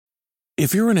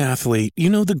If you're an athlete, you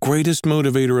know the greatest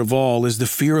motivator of all is the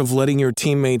fear of letting your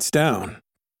teammates down.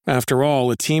 After all,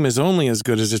 a team is only as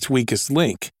good as its weakest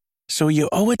link. So you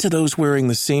owe it to those wearing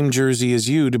the same jersey as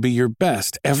you to be your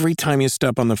best every time you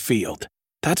step on the field.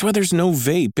 That's why there's no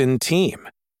vape in team.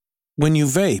 When you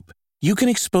vape, you can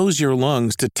expose your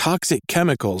lungs to toxic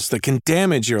chemicals that can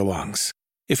damage your lungs.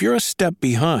 If you're a step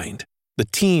behind, the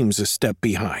team's a step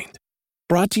behind.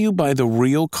 Brought to you by The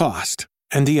Real Cost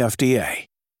and the FDA.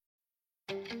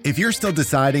 If you're still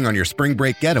deciding on your spring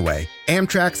break getaway,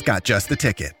 Amtrak's got just the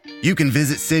ticket. You can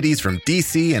visit cities from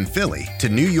D.C. and Philly to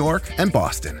New York and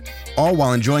Boston, all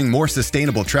while enjoying more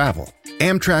sustainable travel.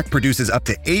 Amtrak produces up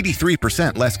to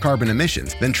 83% less carbon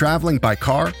emissions than traveling by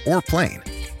car or plane.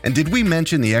 And did we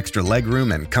mention the extra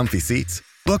legroom and comfy seats?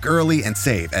 Book early and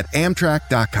save at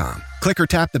Amtrak.com. Click or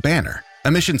tap the banner.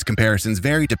 Emissions comparisons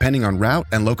vary depending on route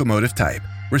and locomotive type.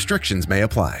 Restrictions may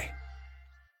apply.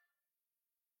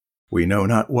 We know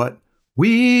not what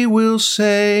we will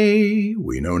say.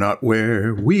 We know not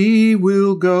where we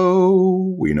will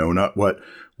go. We know not what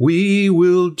we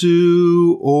will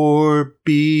do or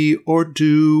be or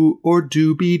do or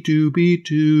doobie doobie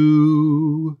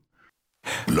do.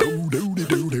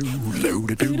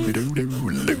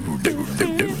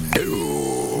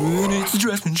 It's the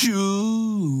Dressman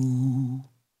Show.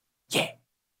 Yeah.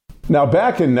 Now,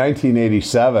 back in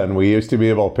 1987, we used to be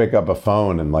able to pick up a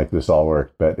phone and like this all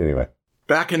worked. But anyway.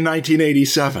 Back in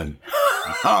 1987.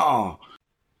 Oh.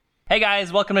 Hey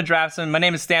guys, welcome to Draftsman. My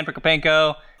name is Stan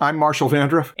Prokopenko. I'm Marshall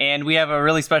Vandruff. And we have a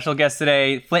really special guest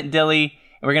today, Flint Dilley.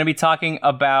 And we're going to be talking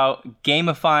about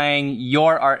gamifying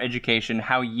your art education,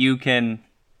 how you can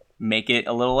make it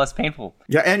a little less painful.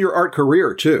 Yeah, and your art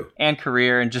career, too. And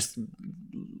career, and just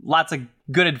lots of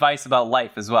good advice about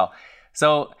life as well.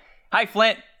 So, hi,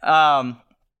 Flint.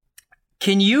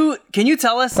 Can you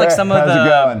tell us like some of the...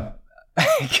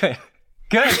 How's it going?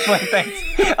 Good, Flint, thanks.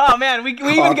 Oh man, we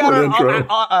even got our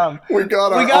awkward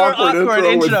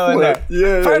intro in there.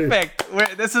 Yay.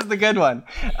 Perfect. This is the good one.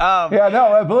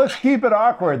 But let's keep it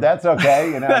awkward. That's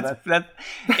okay. You know,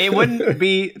 it wouldn't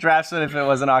be Draftsman if it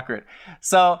wasn't awkward.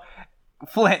 So,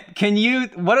 Flint,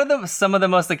 what are some of the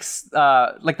most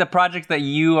like the projects that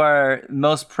you are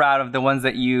most proud of, the ones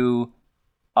that you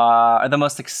are the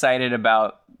most excited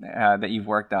about that you've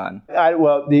worked on?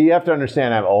 You have to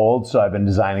understand I'm old, so I've been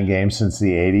designing games since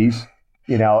the 80s,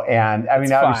 and I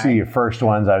mean, obviously your first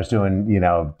ones I was doing,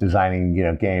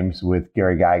 designing, games with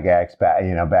Gary Gygax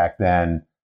back then.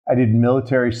 I did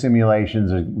military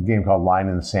simulations, a game called Line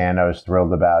in the Sand I was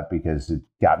thrilled about because it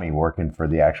got me working for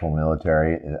the actual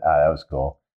military. That was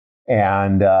cool.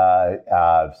 And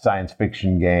science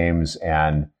fiction games,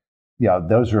 and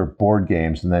those were board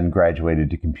games, and then graduated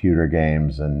to computer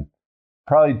games, and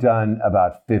probably done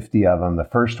about 50 of them. The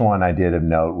first one I did of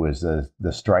note was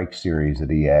the Strike series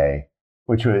at EA,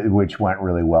 which went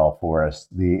really well for us.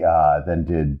 Then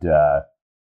did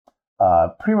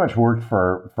pretty much worked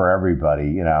for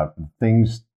everybody.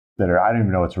 Things that are, I don't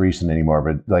even know what's recent anymore,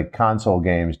 but like console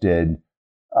games did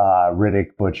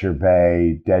Riddick, Butcher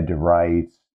Bay, Dead to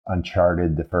Rights,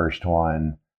 Uncharted, the first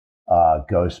one,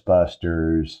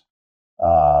 Ghostbusters,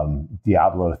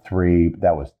 Diablo 3.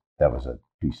 That was a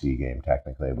PC game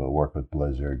technically, but worked with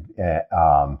Blizzard.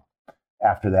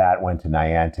 After that, went to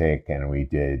Niantic and we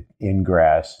did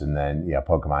Ingress, and then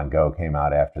Pokemon Go came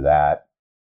out after that.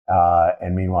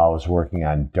 And meanwhile, I was working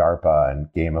on DARPA and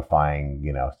gamifying,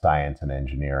 science and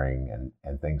engineering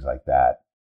and things like that.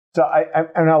 So I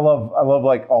love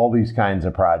like all these kinds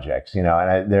of projects, and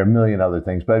there are a million other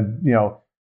things, but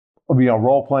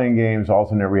role playing games,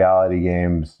 alternate reality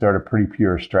games, sort of pretty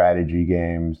pure strategy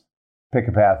games, pick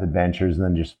a path adventures, and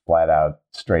then just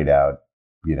straight out,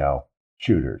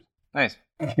 shooters. Nice.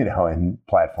 And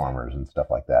platformers and stuff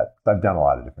like that. I've done a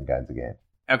lot of different kinds of games.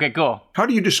 Okay, cool. How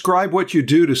do you describe what you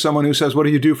do to someone who says, what do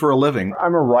you do for a living?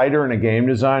 I'm a writer and a game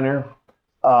designer.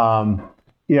 I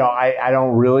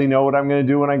don't really know what I'm going to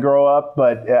do when I grow up,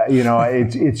 but,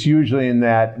 it's usually in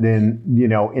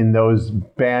those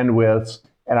bandwidths,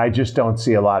 and I just don't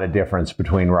see a lot of difference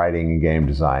between writing and game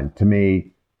design. To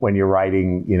me, when you're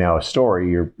writing, a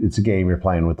story, it's a game you're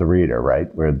playing with the reader, right?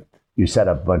 Where you set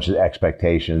up a bunch of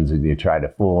expectations and you try to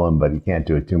fool them, but you can't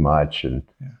do it too much. And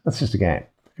that's just a game.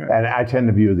 Okay. And I tend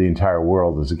to view the entire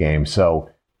world as a game.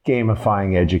 So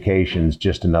gamifying education is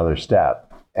just another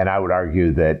step. And I would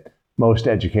argue that most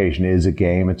education is a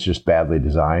game. It's just badly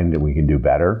designed and we can do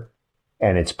better.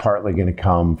 And it's partly going to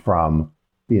come from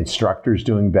the instructors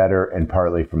doing better and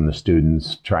partly from the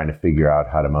students trying to figure out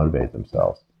how to motivate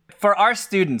themselves. For our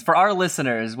students, for our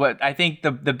listeners, what I think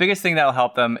the biggest thing that will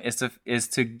help them is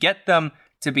to get them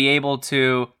to be able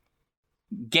to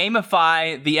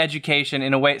gamify the education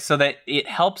in a way so that it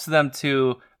helps them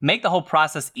to make the whole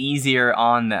process easier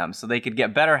on them, so they could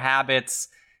get better habits,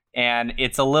 and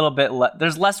it's a little bit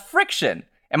there's less friction.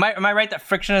 Am I right that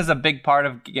friction is a big part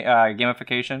of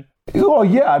gamification? Well,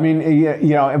 yeah. I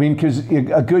mean, because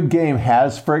a good game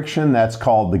has friction. That's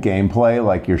called the gameplay,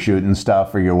 like you're shooting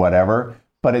stuff or you're whatever.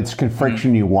 But it's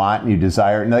friction you want and you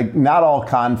desire. And like, not all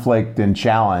conflict and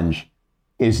challenge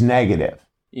is negative.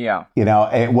 Yeah.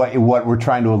 What we're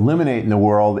trying to eliminate in the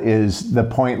world is the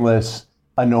pointless,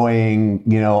 annoying,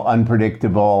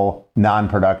 unpredictable,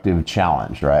 non-productive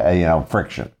challenge, right?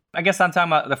 Friction. I guess I'm talking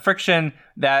about the friction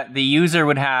that the user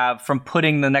would have from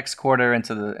putting the next quarter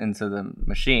into the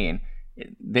machine.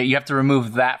 That you have to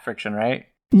remove that friction, right?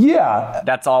 Yeah.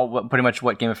 That's all pretty much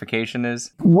what gamification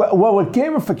is? Well, what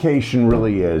gamification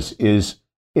really is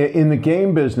in the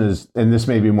game business, and this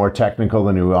may be more technical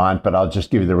than you want, but I'll just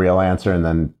give you the real answer, and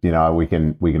then we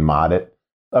can mod it.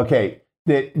 Okay,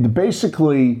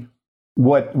 basically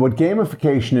what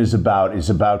gamification is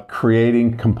about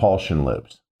creating compulsion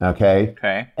loops. Okay.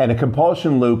 And a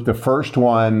compulsion loop, the first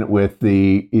one with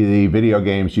the video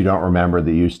games you don't remember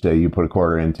that you put a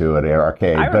quarter into at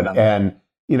arcade,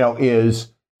 is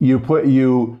you put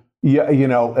the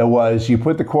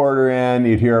quarter in,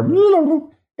 you'd hear,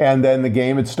 and then the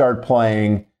game would start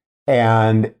playing,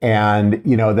 and then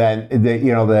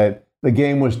the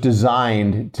game was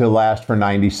designed to last for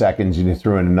 90 seconds, and you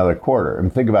threw in another quarter.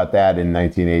 And think about that in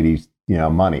 1980s,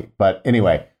 money. But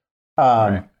anyway,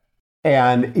 right.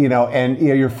 And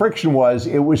your friction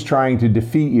was trying to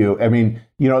defeat you. I mean,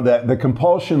 the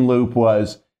compulsion loop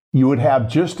was you would have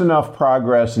just enough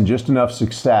progress and just enough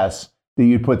success that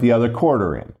you'd put the other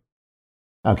quarter in.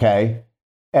 Okay,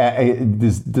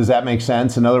 does that make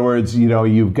sense? In other words,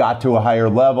 you've got to a higher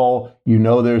level.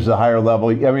 There's a higher level.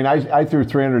 I mean, I threw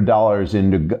 $300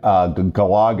 into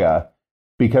Galaga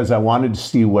because I wanted to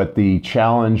see what the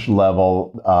challenge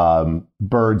level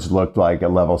birds looked like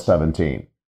at level 17.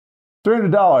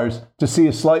 $300 to see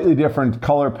a slightly different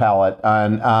color palette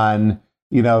on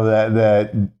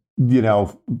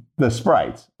the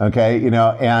sprites, okay,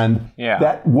 and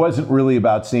that wasn't really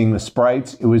about seeing the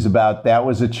sprites. It was about, that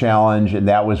was a challenge, and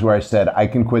that was where I said I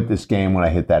can quit this game when I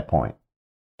hit that point.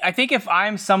 I think if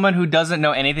I'm someone who doesn't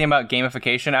know anything about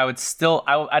gamification,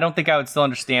 I don't think I would still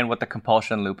understand what the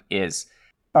compulsion loop is.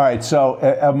 All right, so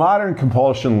a modern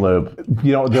compulsion loop,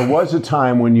 there was a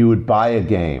time when you would buy a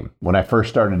game, when I first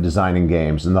started designing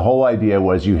games, and the whole idea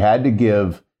was you had to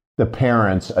give the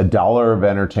parents $1 of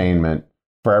entertainment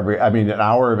an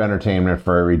hour of entertainment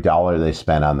for every $1 they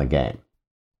spent on the game.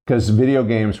 Because video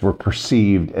games were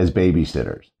perceived as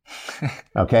babysitters.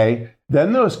 Okay?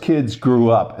 Then those kids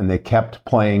grew up and they kept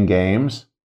playing games.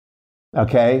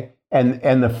 Okay?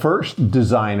 And the first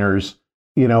designers,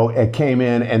 it came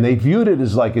in and they viewed it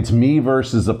as like it's me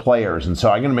versus the players. And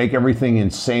so I'm going to make everything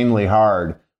insanely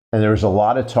hard. And there was a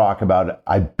lot of talk about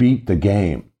I beat the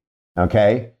game.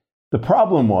 Okay? The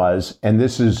problem was, and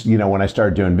this is, when I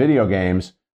started doing video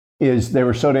games, is they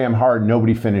were so damn hard,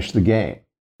 nobody finished the game.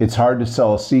 It's hard to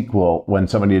sell a sequel when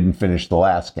somebody didn't finish the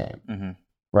last game. Mm-hmm.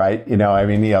 Right?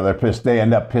 They're pissed. They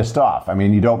end up pissed off. I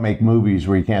mean, you don't make movies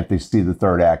where you can't see the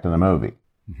third act of the movie.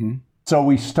 Mm-hmm. So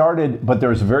we started, but there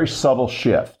was a very subtle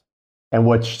shift. And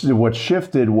what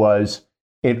shifted was,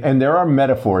 and there are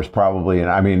metaphors probably, in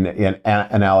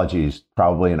analogies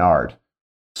probably in art.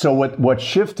 So what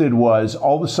shifted was,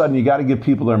 all of a sudden you got to give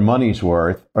people their money's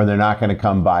worth or they're not going to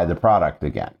come buy the product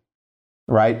again.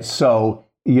 Right? So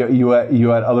you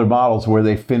had other models where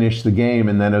they finished the game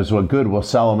and then it was, well, good, we'll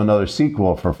sell them another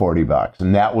sequel for $40.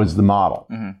 And that was the model.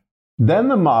 Mm-hmm. Then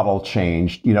the model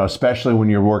changed, especially when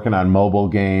you're working on mobile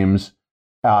games,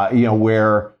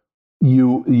 where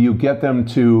you get them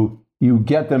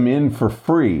in for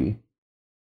free,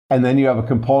 and then you have a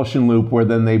compulsion loop where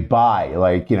then they buy,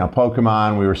 like,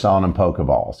 Pokemon, we were selling them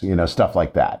Pokeballs, stuff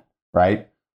like that, right?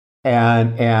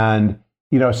 And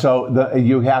so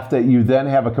you then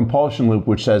have a compulsion loop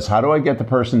which says, how do I get the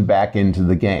person back into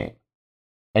the game?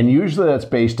 And usually that's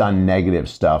based on negative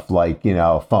stuff like,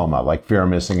 FOMA, like fear of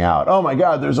missing out. Oh my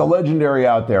God, there's a legendary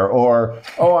out there. Or,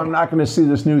 oh, I'm not going to see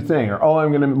this new thing. Or, oh,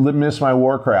 I'm going to miss my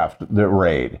Warcraft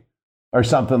raid. Or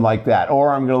something like that.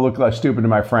 Or I'm going to look like stupid to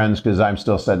my friends because I'm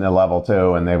still sitting at level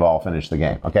 2 and they've all finished the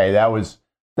game. Okay, that was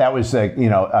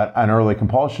an early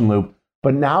compulsion loop.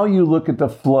 But now you look at the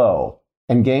flow,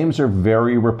 and games are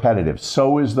very repetitive.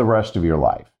 So is the rest of your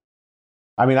life.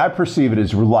 I mean, I perceive it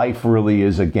as life really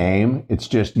is a game. It's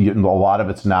just a lot of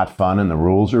it's not fun, and the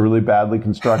rules are really badly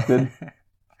constructed.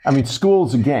 I mean,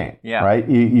 school's a game, right?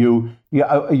 You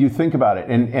think about it,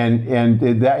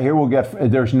 and that here we'll get.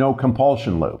 There's no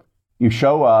compulsion loop. You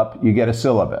show up, you get a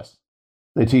syllabus.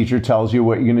 The teacher tells you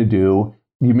what you're going to do.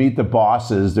 You meet the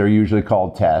bosses. They're usually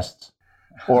called tests.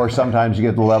 Or sometimes you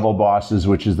get the level bosses,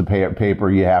 which is the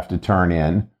paper you have to turn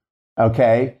in.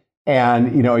 Okay?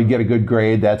 And, you get a good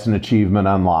grade. That's an achievement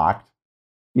unlocked.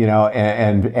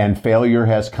 And failure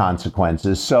has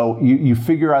consequences. So you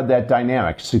figure out that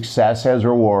dynamic. Success has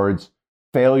rewards.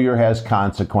 Failure has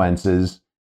consequences.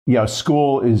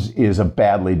 School is a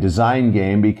badly designed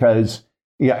game because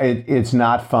it's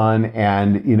not fun,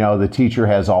 and the teacher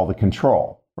has all the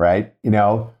control, right?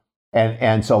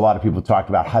 And so a lot of people talked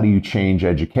about how do you change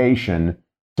education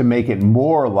to make it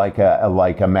more like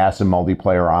a massive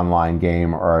multiplayer online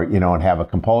game, or and have a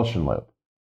compulsion loop.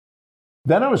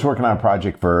 Then I was working on a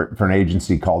project for an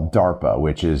agency called DARPA,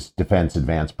 which is Defense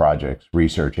Advanced Projects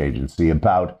Research Agency,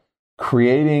 about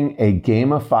creating a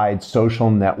gamified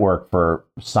social network for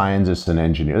scientists and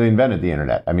engineers. They invented the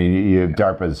internet. I mean,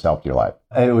 DARPA has helped your life.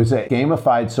 It was a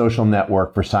gamified social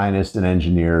network for scientists and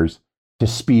engineers to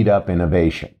speed up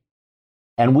innovation.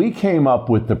 And we came up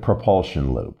with the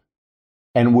propulsion loop.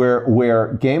 And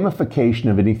where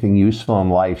gamification of anything useful in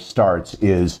life starts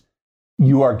is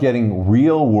you are getting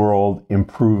real world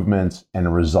improvements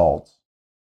and results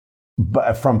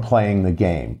from playing the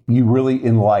game. You really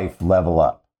in life level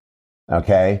up.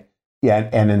 Okay. Yeah.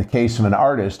 And in the case of an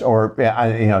artist, or,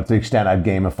 to the extent I've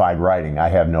gamified writing, I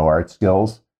have no art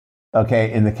skills.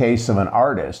 Okay. In the case of an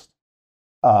artist,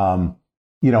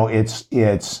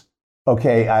 it's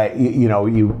okay.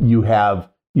 You have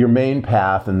your main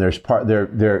path, and there's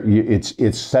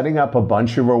it's setting up a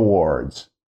bunch of rewards.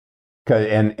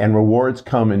 And rewards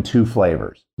come in two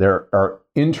flavors. There are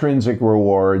intrinsic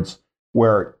rewards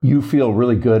where you feel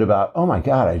really good about, oh my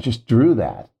God, I just drew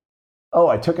that. Oh,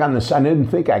 I took on this. I didn't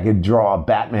think I could draw a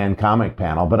Batman comic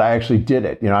panel, but I actually did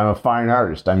it. I'm a fine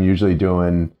artist. I'm usually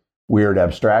doing weird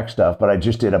abstract stuff, but I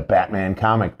just did a Batman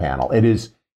comic panel. It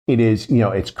is,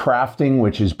 it's crafting,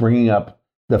 which is bringing up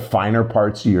the finer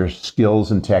parts of your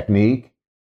skills and technique.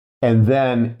 And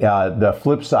then the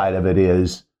flip side of it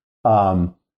is,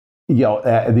 the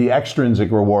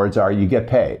extrinsic rewards are you get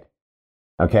paid.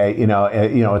 Okay.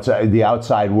 It's the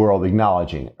outside world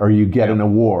acknowledging it, or you get an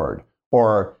award,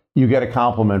 or you get a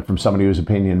compliment from somebody whose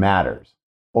opinion matters,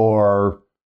 or,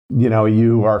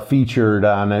 you are featured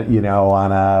on a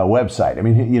website. I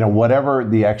mean, whatever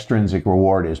the extrinsic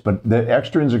reward is, but the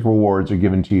extrinsic rewards are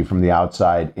given to you from the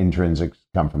outside, intrinsics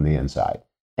come from the inside,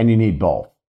 and you need both,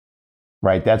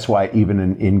 right? That's why even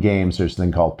in games, there's a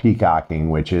thing called peacocking,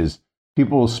 which is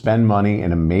people will spend money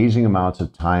and amazing amounts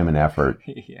of time and effort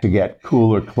to get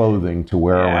cooler clothing to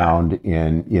wear around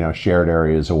in, shared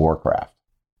areas of Warcraft.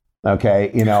 Okay.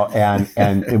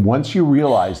 And once you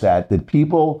realize that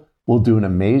people will do an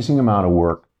amazing amount of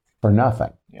work for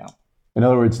nothing. Yeah. In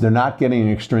other words, they're not getting an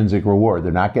extrinsic reward.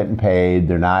 They're not getting paid.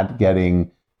 They're not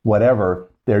getting whatever.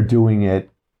 They're doing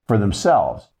it for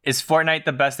themselves. Is Fortnite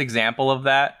the best example of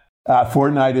that?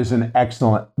 Fortnite is an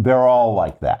excellent, they're all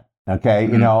like that. Okay.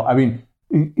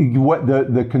 Mm-hmm. What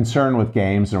the concern with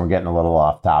games, and we're getting a little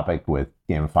off topic with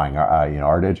gamifying,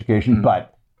 art education, mm-hmm.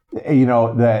 but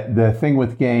the thing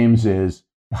with games is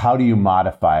how do you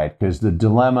modify it? Because the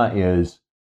dilemma is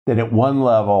that at one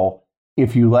level,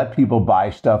 if you let people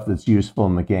buy stuff that's useful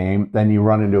in the game, then you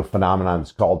run into a phenomenon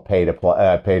that's called pay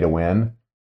to win.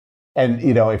 And,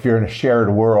 if you're in a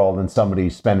shared world and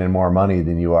somebody's spending more money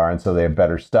than you are, and so they have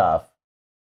better stuff,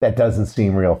 that doesn't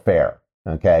seem real fair.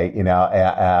 Okay.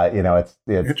 It's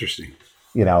interesting.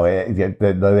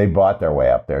 They bought their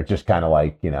way up there. It's just kind of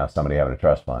like, somebody having a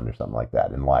trust fund or something like that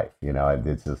in life.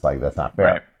 It's just like, that's not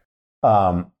fair.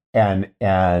 Right.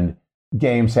 And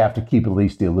games have to keep at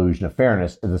least the illusion of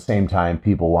fairness. At the same time,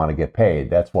 people want to get paid.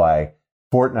 That's why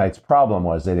Fortnite's problem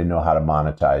was they didn't know how to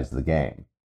monetize the game.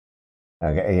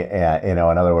 Okay. In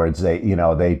other words, they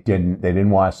didn't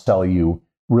want to sell you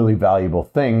really valuable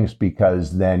things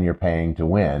because then you're paying to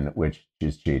win, which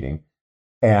is cheating.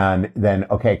 And then,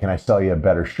 okay, can I sell you a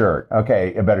better shirt?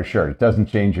 Okay, a better shirt. It doesn't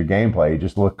change your gameplay. You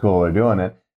just look cooler doing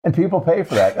it. And people pay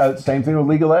for that. Same thing with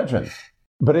League of Legends.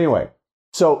 But anyway,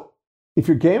 so if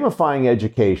you're gamifying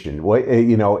education,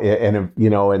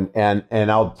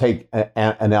 and I'll take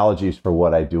analogies for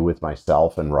what I do with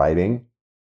myself and writing,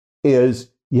 is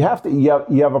you have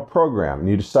a program and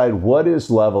you decide what is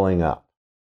leveling up.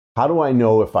 How do I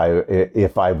know if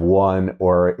I've won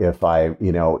or if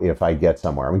I get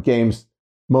somewhere? I mean,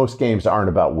 most games aren't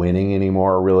about winning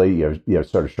anymore, really. You have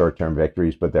sort of short-term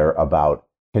victories, but they're about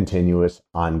continuous,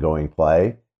 ongoing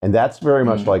play. And that's very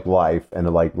much like life and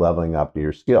like leveling up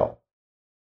your skill.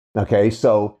 Okay,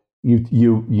 so if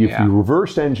you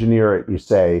reverse engineer it, you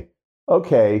say,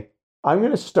 okay, I'm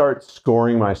going to start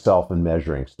scoring myself and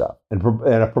measuring stuff. And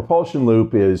a propulsion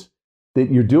loop is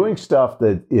that you're doing stuff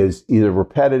that is either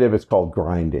repetitive. It's called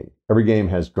grinding. Every game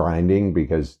has grinding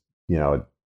because,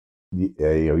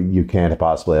 you can't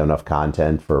possibly have enough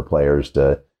content for players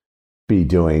to be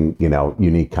doing,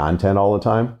 unique content all the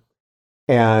time.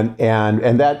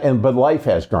 But life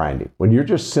has grinding. When you're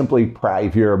just simply,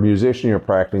 if you're a musician, you're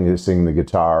practicing the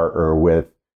guitar or with,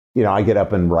 I get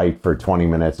up and write for 20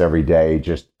 minutes every day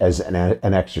just as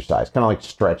an exercise, kind of like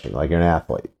stretching, like you're an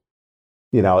athlete.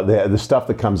 The stuff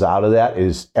that comes out of that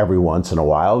is every once in a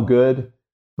while good,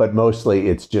 but mostly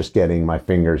it's just getting my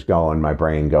fingers going, my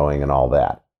brain going, and all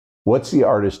that. What's the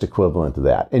artist equivalent to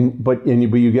that? But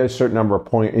you get a certain number of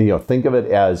points. Think of it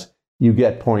as you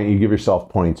give yourself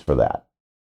points for that.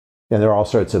 And there are all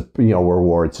sorts of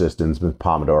reward systems,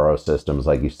 Pomodoro systems,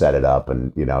 like you set it up,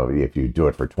 and if you do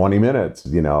it for 20 minutes,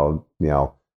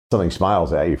 something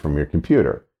smiles at you from your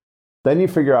computer. Then you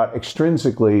figure out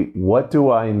extrinsically, what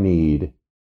do I need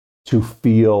to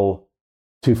feel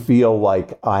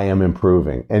like I am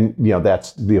improving? And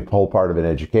that's the whole part of an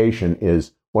education.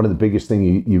 Is one of the biggest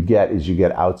things you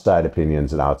get outside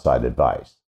opinions and outside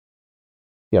advice.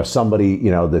 Somebody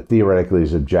that theoretically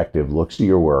is objective looks at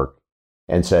your work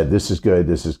and said, this is good,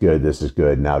 this is good, this is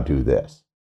good, now do this,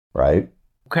 right?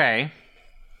 Okay.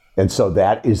 And so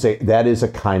that is a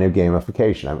kind of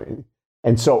gamification.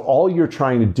 And so all you're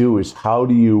trying to do is, how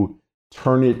do you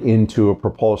turn it into a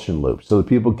propulsion loop so that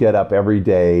people get up every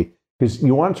day? Because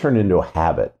you want to turn it into a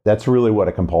habit. That's really what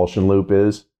a compulsion loop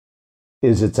is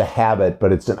it's a habit,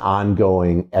 but it's an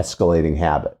ongoing, escalating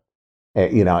habit.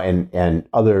 And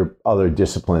other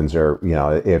disciplines are,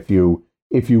 if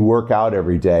you work out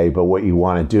every day, but what you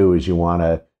want to do is you want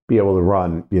to be able to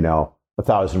run,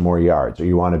 1,000 more yards, or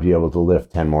you want to be able to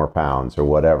lift 10 more pounds or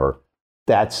whatever,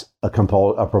 that's a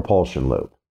propulsion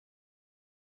loop.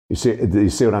 You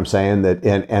see what I'm saying? That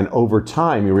and over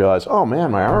time you realize, oh man,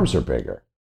 my arms are bigger.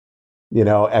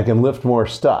 I can lift more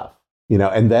stuff.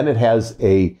 And then it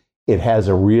has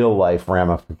a real life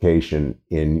ramification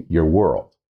in your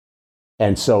world.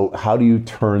 And so how do you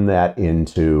turn that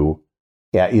into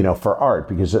for art?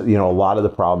 Because, a lot of the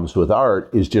problems with art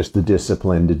is just the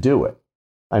discipline to do it.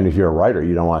 I mean, if you're a writer,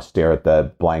 you don't want to stare at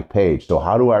the blank page. So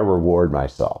how do I reward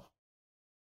myself?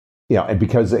 And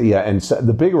because, and so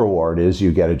the big reward is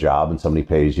you get a job and somebody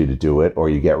pays you to do it, or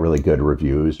you get really good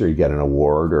reviews, or you get an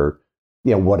award, or,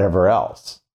 whatever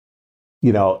else.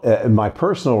 My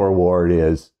personal reward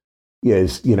is,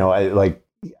 whenever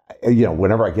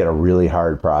I get a really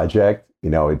hard project,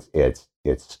 it's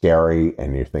scary,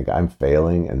 and you think I'm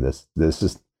failing, and this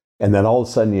is, and then all of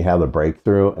a sudden you have a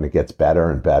breakthrough, and it gets better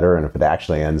and better, and if it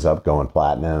actually ends up going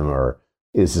platinum or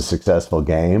is a successful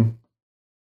game,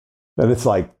 then it's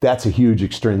like, that's a huge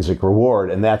extrinsic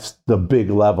reward, and that's the big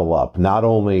level up, not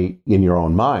only in your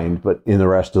own mind, but in the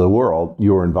rest of the world.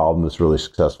 You were involved in this really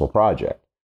successful project,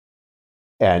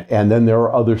 and then there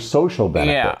are other social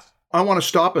benefits. Yeah. I want to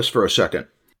stop us for a second.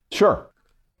 Sure.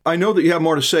 I know that you have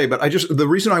more to say, but the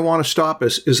reason I want to stop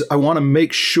us is I want to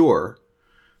make sure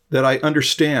that I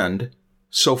understand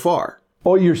so far.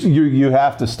 Oh, you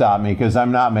have to stop me because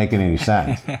I'm not making any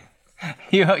sense.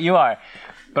 You are.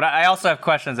 But I also have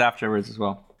questions afterwards as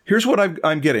well. Here's what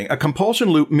I'm getting. A compulsion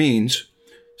loop means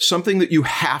something that you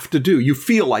have to do. You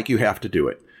feel like you have to do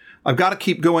it. I've got to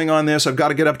keep going on this. I've got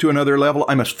to get up to another level.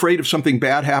 I'm afraid of something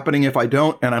bad happening if I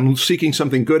don't, and I'm seeking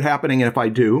something good happening if I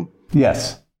do.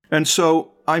 Yes. And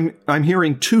so I'm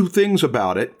hearing two things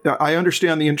about it. I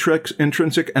understand the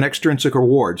intrinsic and extrinsic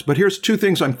rewards, but here's two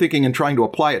things I'm thinking and trying to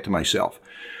apply it to myself.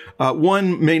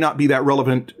 One may not be that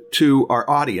relevant to our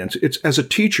audience. It's, as a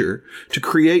teacher, to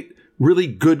create really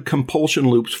good compulsion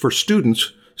loops for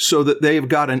students so that they've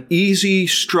got an easy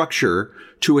structure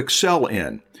to excel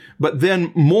in. But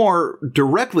then more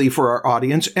directly for our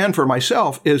audience and for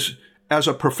myself is, as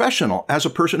a professional, as a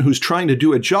person who's trying to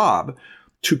do a job,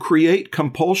 to create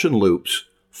compulsion loops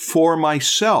for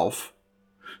myself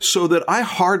so that I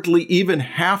hardly even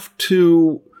have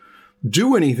to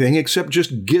do anything except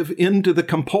just give in to the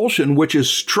compulsion, which is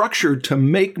structured to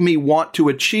make me want to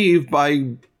achieve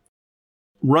by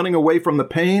running away from the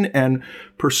pain and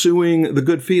pursuing the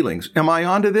good feelings. Am I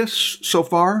onto this so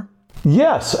far?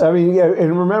 Yes. I mean,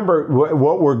 and remember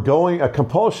what we're going, a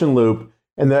compulsion loop,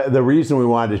 and the reason we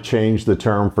wanted to change the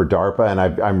term for DARPA, and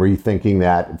I'm rethinking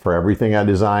that for everything I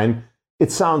design,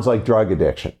 it sounds like drug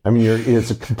addiction. I mean,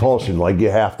 it's a compulsion, like you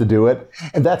have to do it,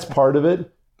 and that's part of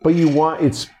it. But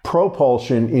it's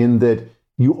propulsion in that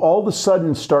you all of a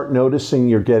sudden start noticing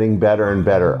you're getting better and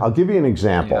better. I'll give you an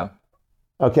example. Yeah.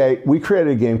 Okay, we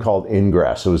created a game called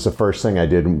Ingress. It was the first thing I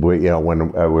did when we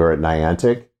were at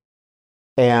Niantic.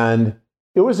 And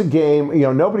it was a game,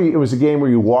 it was a game where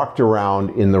you walked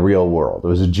around in the real world. It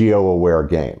was a geo-aware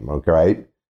game, okay, right?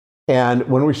 And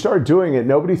when we started doing it,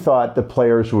 nobody thought the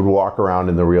players would walk around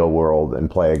in the real world and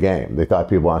play a game. They thought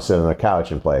people want to sit on the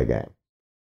couch and play a game.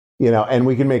 And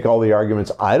we can make all the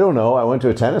arguments. I don't know. I went to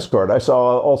a tennis court. I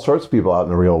saw all sorts of people out in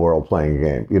the real world playing a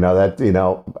game.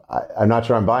 I'm not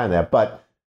sure I'm buying that. But,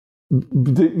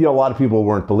 a lot of people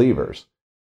weren't believers.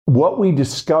 What we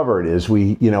discovered is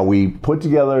we put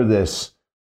together this,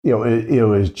 it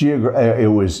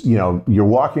was, you're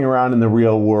walking around in the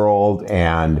real world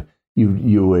and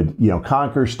you would,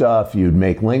 conquer stuff. You'd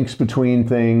make links between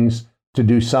things. To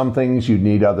do some things, you'd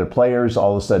need other players.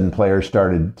 All of a sudden, players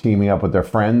started teaming up with their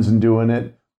friends and doing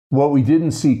it. What we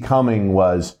didn't see coming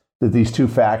was that these two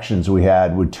factions we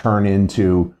had would turn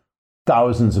into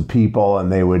thousands of people, and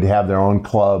they would have their own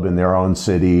club in their own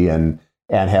city and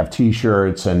have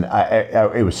T-shirts. And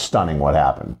it was stunning what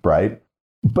happened, right?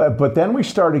 But then we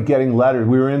started getting letters.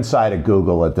 We were inside of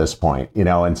Google at this point,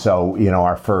 and so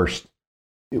our first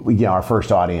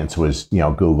audience was,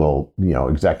 Google,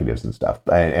 executives and stuff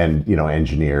and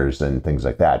engineers and things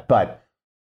like that. But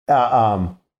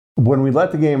when we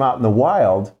let the game out in the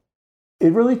wild,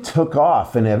 it really took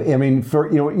off. And I mean,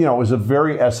 it was a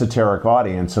very esoteric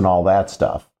audience and all that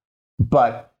stuff.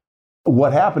 But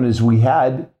what happened is we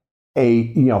had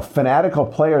fanatical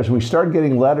players. We started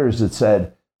getting letters that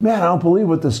said, man, I don't believe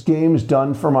what this game's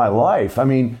done for my life. I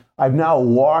mean, I've now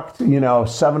walked,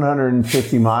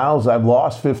 750 miles. I've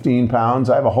lost 15 pounds.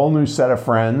 I have a whole new set of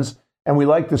friends. And we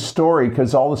like the story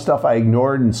because all the stuff I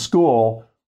ignored in school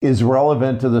is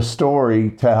relevant to the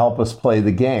story to help us play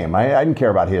the game. I didn't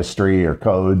care about history or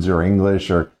codes or English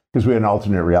because we had an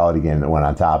alternate reality game that went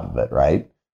on top of it, right?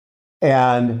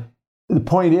 And the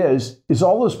point is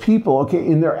all those people, okay,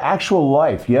 in their actual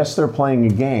life, yes, they're playing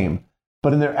a game,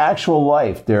 but in their actual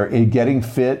life, they're getting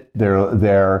fit,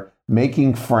 they're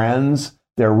making friends,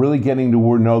 they're really getting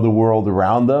to know the world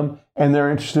around them, and they're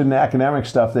interested in academic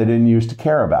stuff they didn't used to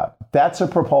care about. That's a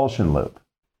propulsion loop.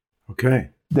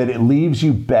 Okay. That it leaves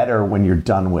you better when you're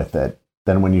done with it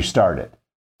than when you started.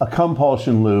 A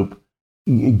compulsion loop,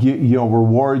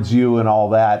 rewards you and all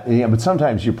that. But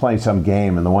sometimes you're playing some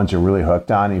game and the ones you're really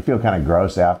hooked on, and you feel kind of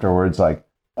gross afterwards, like,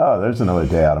 oh, there's another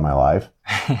day out of my life.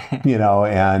 I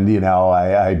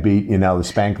beat, the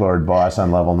Spanklord boss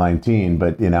on level 19,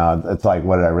 but, it's like,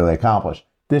 what did I really accomplish?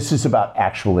 This is about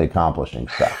actually accomplishing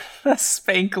stuff. The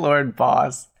Spanklord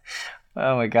boss.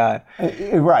 Oh my God.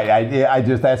 Right.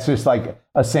 That's just like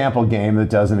a sample game that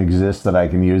doesn't exist that I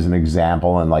can use an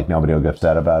example and like nobody will get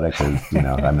upset about it because,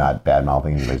 I'm not bad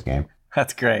mouthing anybody's game.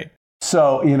 That's great.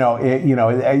 So, you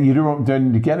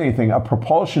don't get anything. A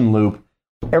propulsion loop,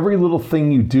 every little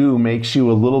thing you do makes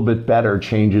you a little bit better,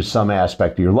 changes some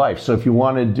aspect of your life. So if you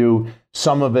want to do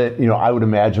some of it, I would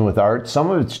imagine with art, some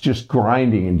of it's just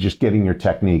grinding and just getting your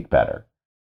technique better.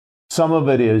 Some of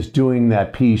it is doing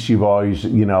that piece you've always,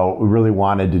 really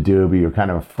wanted to do, but you're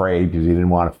kind of afraid because you didn't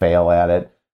want to fail at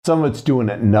it. Some of it's doing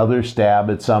another stab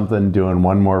at something, doing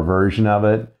one more version of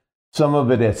it. Some of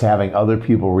it is having other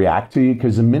people react to you,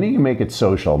 because the minute you make it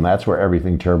social, and that's where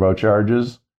everything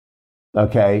turbocharges,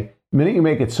 okay? The minute you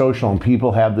make it social and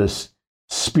people have this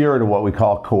spirit of what we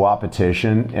call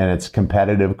co-opetition, and it's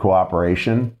competitive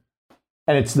cooperation,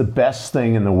 and it's the best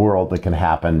thing in the world that can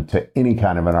happen to any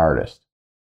kind of an artist.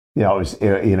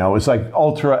 It's like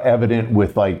ultra evident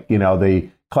with the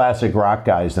classic rock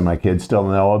guys that my kids still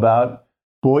know about.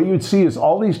 But what you'd see is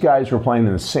all these guys were playing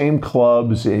in the same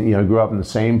clubs, and, grew up in the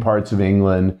same parts of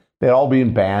England. They'd all be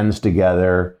in bands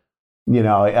together.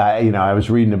 I was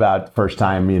reading about the first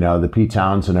time, the Pete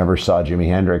Townsend ever saw Jimi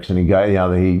Hendrix, and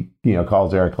he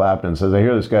calls Eric Clapton and says, I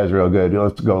hear this guy's real good.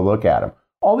 Let's go look at him.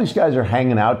 All these guys are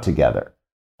hanging out together.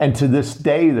 And to this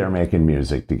day, they're making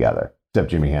music together. Except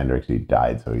Jimi Hendrix, he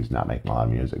died, so he's not making a lot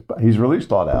of music. But he's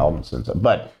released a lot of albums since then.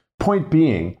 But point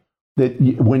being that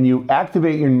when you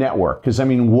activate your network, because I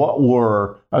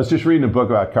was just reading a book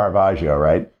about Caravaggio,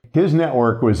 right? His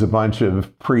network was a bunch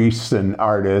of priests and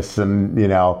artists, and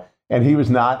and he was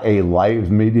not he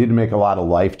didn't make a lot of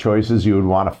life choices you would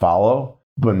want to follow.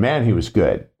 But man, he was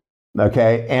good,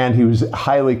 okay? And he was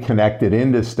highly connected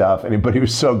into stuff, but he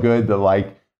was so good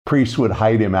that priests would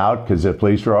hide him out because the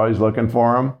police were always looking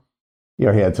for him. He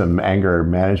had some anger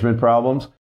management problems.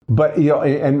 But,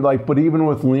 but even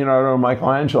with Leonardo and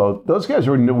Michelangelo, those guys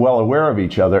were well aware of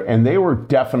each other, and they were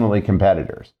definitely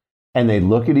competitors. And they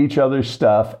look at each other's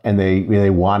stuff, and they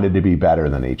wanted to be better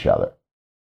than each other.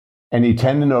 And you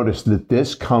tend to notice that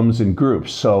this comes in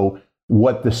groups. So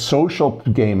what the social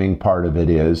gaming part of it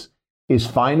is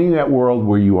finding that world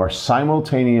where you are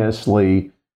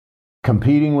simultaneously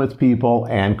competing with people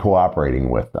and cooperating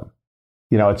with them.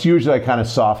 It's usually a kind of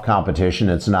soft competition.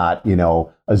 It's not,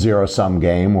 a zero-sum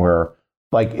game where,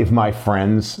 like, if my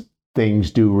friends'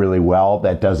 things do really well,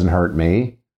 that doesn't hurt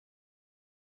me.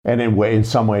 And in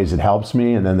some ways it helps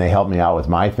me, and then they help me out with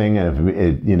my thing. And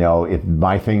if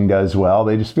my thing does well,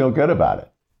 they just feel good about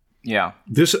it. Yeah.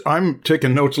 I'm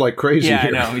taking notes like crazy here. I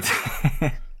know.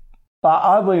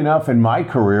 Oddly enough, in my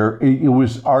career, it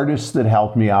was artists that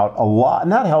helped me out a lot.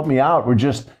 Not helped me out, were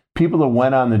just people that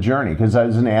went on the journey. Because I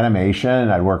was in animation,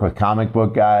 I'd work with comic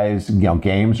book guys.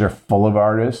 Games are full of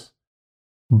artists.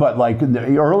 But like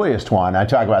the earliest one, I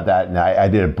talk about that, and I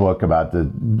did a book about the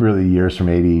really years from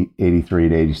 83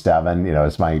 to 87.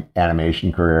 It's my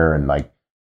animation career, and like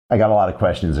I got a lot of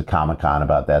questions at Comic-Con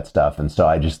about that stuff, and so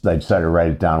I decided to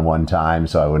write it down one time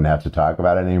so I wouldn't have to talk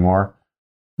about it anymore.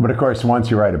 But of course,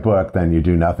 once you write a book, then you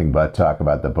do nothing but talk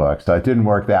about the book. So it didn't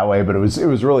work that way, but it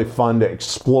was really fun to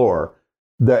explore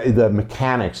the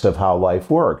mechanics of how life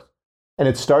works. And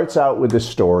it starts out with a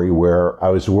story where I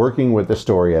was working with a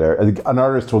story editor. An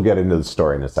artist will get into the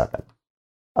story in a second.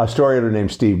 A story editor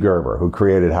named Steve Gerber, who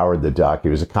created Howard the Duck. He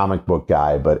was a comic book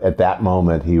guy, but at that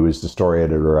moment, he was the story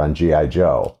editor on G.I.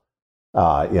 Joe.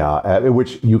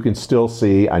 Which you can still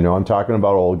see. I know I'm talking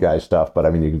about old guy stuff, but I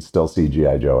mean, you can still see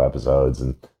G.I. Joe episodes,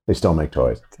 and they still make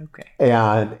toys. Okay.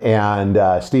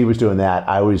 And Steve was doing that.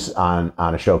 I was on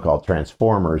a show called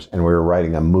Transformers, and we were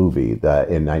writing a movie in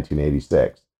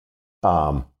 1986.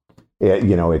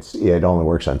 It only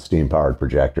works on steam-powered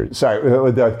projectors.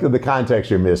 Sorry, the context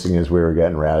you're missing is we were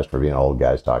getting razzed for being old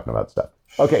guys talking about stuff.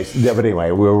 Okay, but anyway,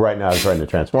 I was writing a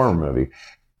Transformer movie,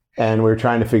 and we were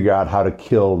trying to figure out how to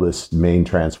kill this main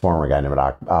Transformer guy named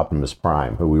Optimus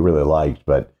Prime, who we really liked,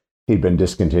 but he'd been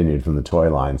discontinued from the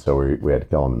toy line, so we had to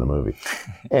kill him in the movie.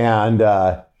 And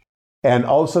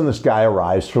all of a sudden, this guy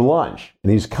arrives for lunch,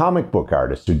 and he's a comic book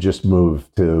artist who just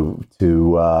moved to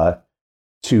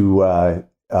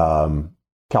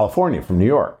California from New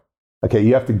York. Okay,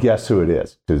 you have to guess who it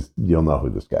is, because you'll know who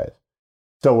this guy is.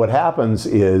 So what happens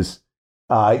is,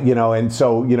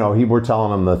 we're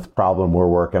telling him the problem we're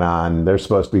working on. They're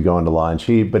supposed to be going to lunch.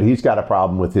 But he's got a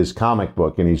problem with his comic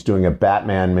book, and he's doing a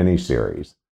Batman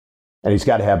miniseries. And he's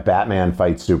got to have Batman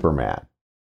fight Superman.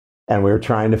 And we were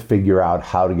trying to figure out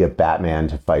how to get Batman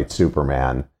to fight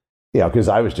Superman. Because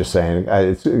I was just saying,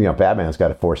 Batman's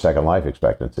got a 4-second life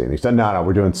expectancy. And he said, no,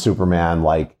 we're doing Superman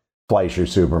like Fleischer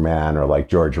Superman or like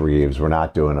George Reeves. We're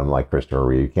not doing him like Christopher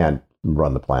Reeve. You can't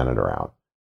run the planet around.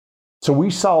 So we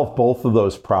solved both of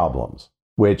those problems,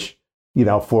 which,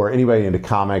 for anybody into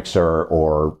comics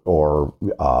or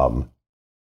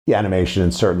animation,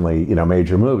 and certainly,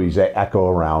 major movies, they echo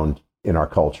around in our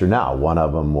culture now. One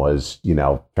of them was,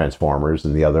 Transformers,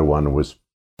 and the other one was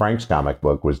Frank's comic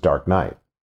book was Dark Knight.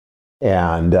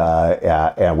 And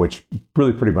which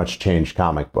really pretty much changed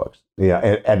comic books,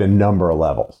 at a number of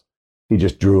levels. He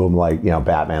just drew him like,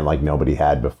 Batman like nobody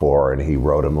had before, and he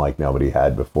wrote him like nobody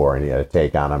had before, and he had a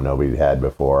take on him nobody had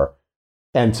before.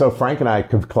 And so Frank and I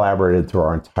have collaborated through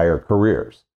our entire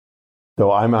careers.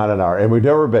 So I'm out in and we've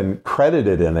never been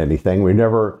credited in anything. We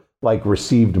never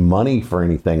received money for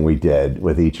anything we did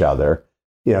with each other.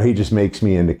 He just makes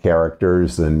me into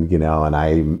characters, and and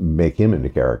I make him into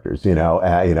characters.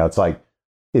 It's like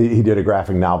he did a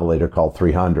graphic novel later called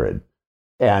 300,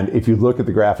 and if you look at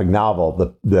the graphic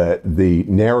novel, the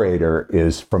narrator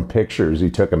is from pictures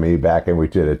he took of me back, and we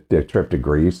did a trip to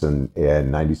Greece in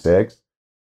 '96,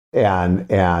 and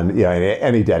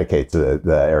he dedicates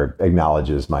or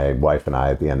acknowledges my wife and I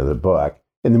at the end of the book.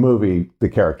 In the movie, the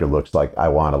character looks like I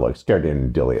want to look,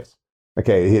 Scardian Dilius.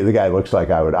 Okay, the guy looks like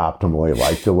I would optimally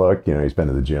like to look. He's been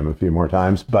to the gym a few more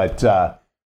times. But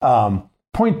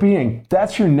point being,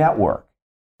 that's your network.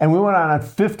 And we went on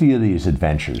 50 of these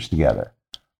adventures together.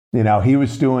 He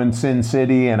was doing Sin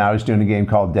City, and I was doing a game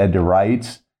called Dead to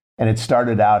Rights. And it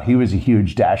started out, he was a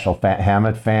huge Dashiell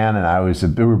Hammett fan,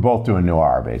 and we were both doing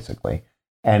noir, basically.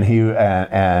 And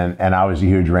and I was a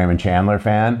huge Raymond Chandler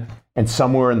fan. And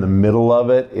somewhere in the middle of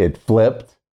it, it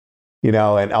flipped. And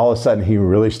all of a sudden he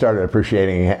really started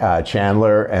appreciating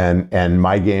Chandler, and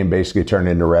my game basically turned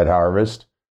into Red Harvest,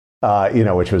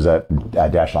 which was a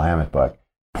Dashiell Hammett book.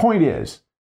 Point is,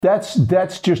 that's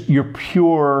just your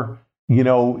pure,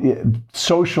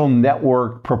 social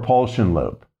network propulsion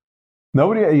loop.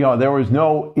 Nobody, there was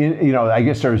no, I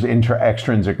guess there was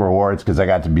extrinsic rewards because I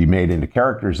got to be made into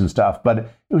characters and stuff, but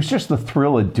it was just the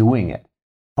thrill of doing it.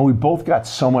 And we both got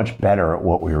so much better at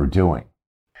what we were doing.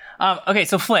 Okay,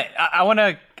 so Flint, I want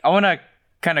to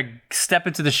kind of step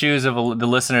into the shoes of the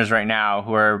listeners right now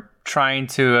who are trying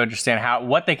to understand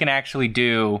what they can actually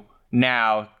do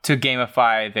now to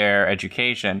gamify their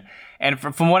education. And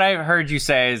from what I heard you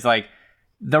say is like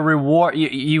the reward,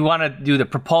 you want to do the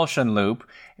propulsion loop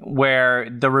where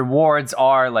the rewards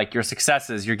are like your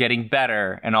successes, you're getting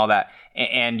better and all that.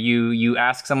 And you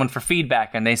ask someone for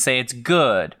feedback and they say it's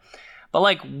good. But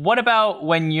like, what about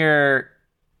when you're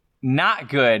not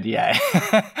good yet,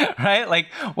 right? Like,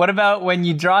 what about when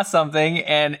you draw something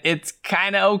and it's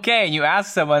kind of okay and you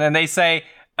ask someone and they say,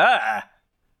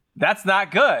 that's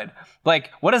not good. Like,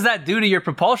 what does that do to your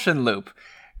propulsion loop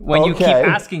when you keep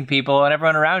asking people and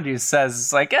everyone around you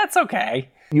says like, it's okay?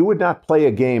 You would not play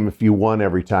a game if you won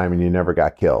every time and you never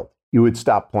got killed. You would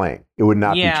stop playing. It would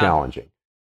not be challenging.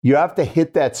 You have to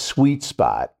hit that sweet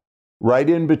spot right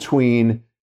in between,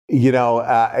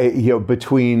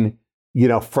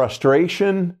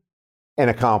 frustration and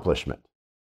accomplishment.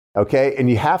 Okay. And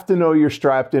you have to know you're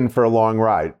strapped in for a long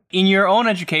ride. In your own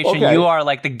education, you are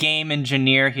like the game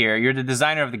engineer here. You're the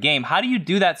designer of the game. How do you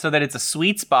do that so that it's a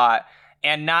sweet spot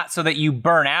and not so that you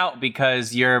burn out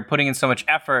because you're putting in so much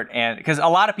effort? And because a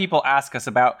lot of people ask us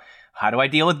about how do I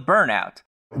deal with burnout?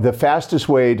 The fastest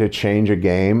way to change a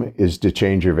game is to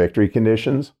change your victory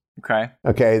conditions.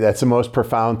 Okay, that's the most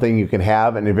profound thing you can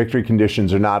have. And the victory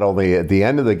conditions are not only at the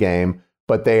end of the game,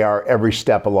 but they are every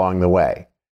step along the way.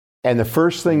 And the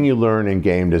first thing you learn in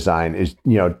game design is,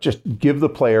 just give the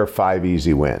player 5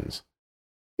 easy wins.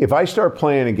 If I start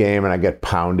playing a game and I get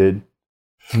pounded,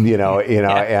 and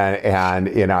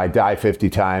I die 50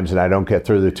 times and I don't get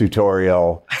through the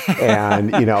tutorial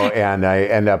and I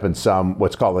end up in some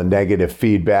what's called a negative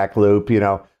feedback loop.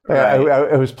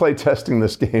 I was play testing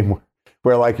this game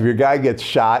where like if your guy gets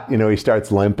shot, he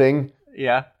starts limping.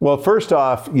 Yeah. Well, first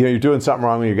off, you're doing something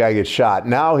wrong when your guy gets shot.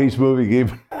 Now he's moving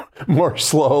even more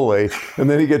slowly. And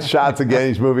then he gets shots again.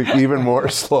 He's moving even more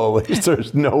slowly. So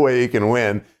there's no way he can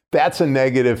win. That's a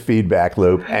negative feedback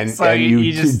loop. And, so and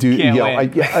you just can't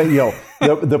win.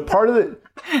 The part of the,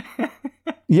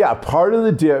 part of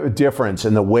the difference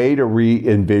in the way to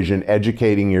re-envision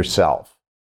educating yourself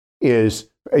is,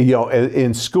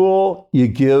 in school, you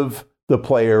give the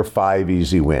player 5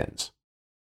 easy wins.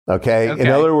 Okay. In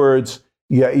other words,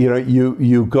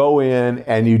 you go in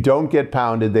and you don't get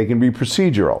pounded. They can be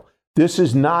procedural. This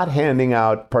is not handing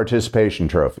out participation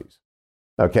trophies.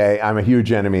 Okay. I'm a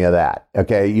huge enemy of that.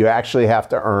 Okay. You actually have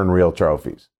to earn real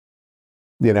trophies,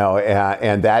 and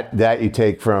that you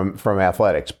take from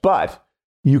athletics. But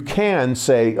you can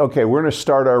say, okay, we're going to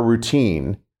start our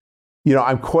routine.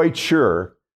 I'm quite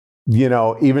sure,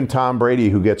 even Tom Brady,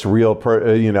 who gets real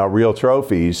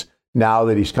trophies, now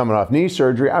that he's coming off knee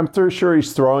surgery, I'm sure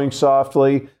he's throwing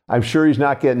softly. I'm sure he's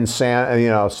not getting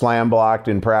slam blocked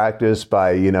in practice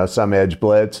by, some edge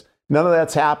blitz. None of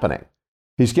that's happening.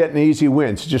 He's getting easy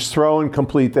wins. Just throw and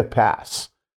complete the pass.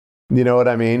 You know what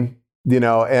I mean?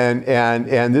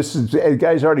 And this is, the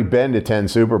guy's already been to 10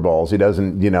 Super Bowls. He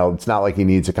doesn't, it's not like he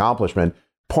needs accomplishment.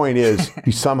 Point is,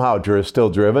 he's somehow still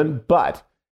driven. But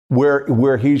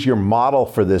where he's your model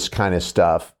for this kind of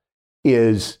stuff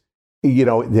is,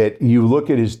 that you look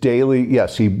at his daily,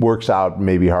 yes, he works out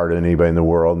maybe harder than anybody in the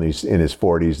world, and he's in his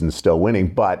 40s and still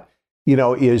winning, but,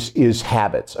 is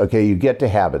habits. Okay, you get to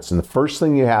habits. And the first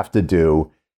thing you have to do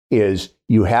is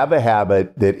you have a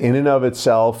habit that in and of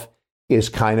itself is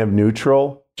kind of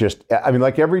neutral.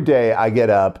 Like every day I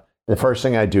get up, the first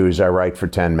thing I do is I write for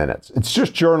 10 minutes. It's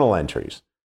just journal entries.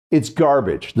 It's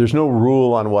garbage. There's no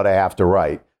rule on what I have to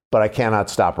write, but I cannot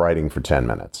stop writing for 10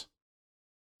 minutes.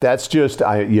 That's just,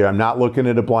 I'm not looking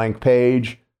at a blank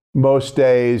page. Most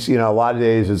days, a lot of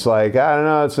days, it's like, I don't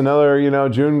know, it's another,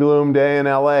 June gloom day in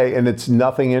LA, and it's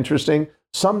nothing interesting.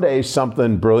 Some days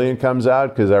something brilliant comes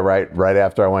out because I write right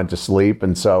after I went to sleep.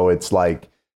 And so it's like,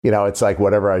 it's like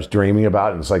whatever I was dreaming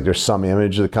about. And it's like there's some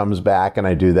image that comes back and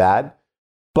I do that.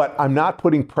 But I'm not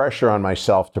putting pressure on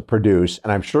myself to produce.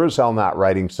 And I'm sure as hell not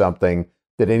writing something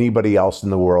that anybody else in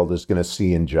the world is going to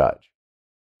see and judge.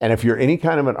 And if you're any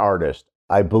kind of an artist,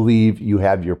 I believe you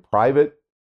have your private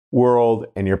world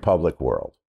and your public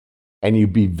world. And you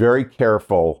be very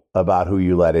careful about who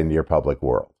you let into your public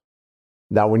world.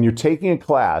 Now, when you're taking a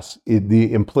class,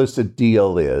 the implicit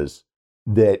deal is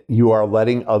that you are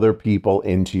letting other people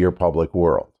into your public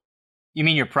world. You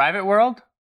mean your private world?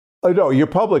 Oh, no, your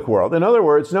public world. In other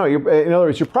words,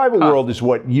 your private world is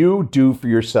what you do for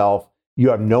yourself. You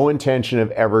have no intention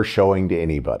of ever showing to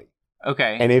anybody.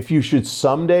 Okay. And if you should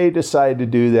someday decide to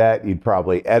do that, you'd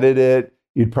probably edit it.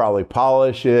 You'd probably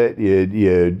polish it.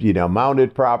 You'd mount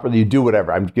it properly. You'd do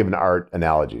whatever. I'm giving art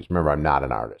analogies. Remember, I'm not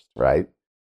an artist, right?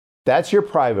 That's your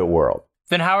private world.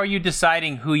 Then how are you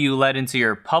deciding who you let into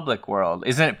your public world?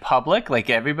 Isn't it public, like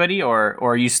everybody, or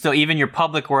are you still, even your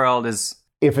public world is...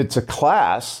 If it's a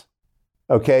class,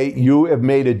 Okay, you have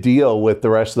made a deal with the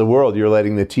rest of the world. You're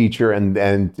letting the teacher and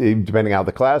depending on how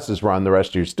the classes run, the rest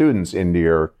of your students into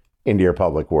your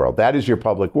public world. That is your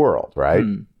public world, right?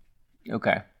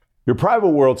 Okay. Your private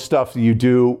world stuff you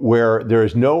do where there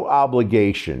is no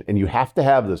obligation, and you have to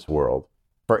have this world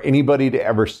for anybody to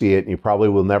ever see it, and you probably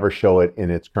will never show it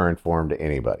in its current form to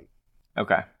anybody.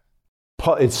 Okay.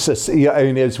 It's just,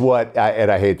 it's what, and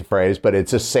I hate the phrase, but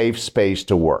it's a safe space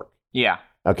to work. Yeah.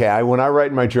 Okay, when I write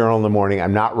in my journal in the morning,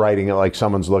 I'm not writing it like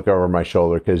someone's looking over my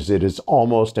shoulder because it is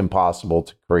almost impossible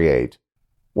to create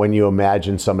when you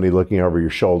imagine somebody looking over your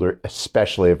shoulder,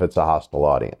 especially if it's a hostile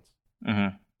audience.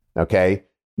 Okay,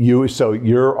 so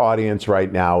your audience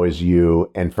right now is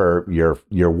you, and for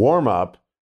your warm up,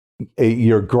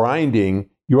 you're grinding.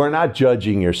 You are not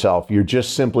judging yourself. You're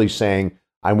just simply saying,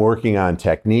 "I'm working on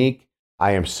technique.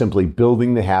 I am simply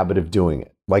building the habit of doing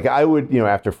it." Like I would,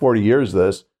 after 40 years of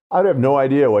this, I'd have no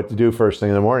idea what to do first thing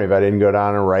in the morning if I didn't go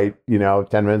down and write,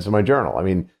 10 minutes in my journal. I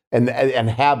mean, and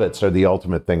habits are the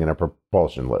ultimate thing in a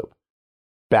propulsion loop.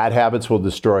 Bad habits will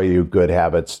destroy you. Good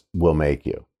habits will make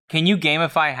you. Can you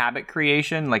gamify habit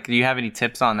creation? Like, do you have any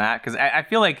tips on that? Because I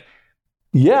feel like...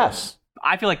 Yes.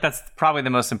 I feel like that's probably the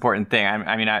most important thing.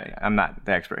 I'm not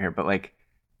the expert here, but like,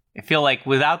 I feel like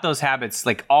without those habits,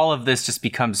 like all of this just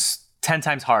becomes 10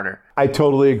 times harder. I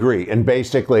totally agree. And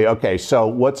basically, okay, so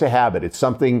what's a habit? It's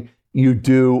something you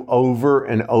do over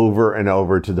and over and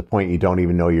over to the point you don't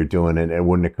even know you're doing it, and it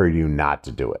wouldn't occur to you not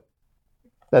to do it.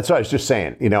 That's what I was just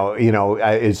saying.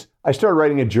 I started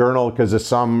writing a journal because of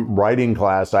some writing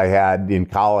class I had in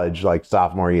college, like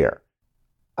sophomore year.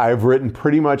 I've written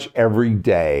pretty much every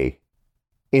day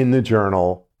in the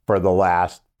journal for the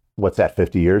last,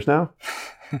 50 years now?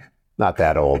 Not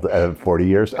that old, 40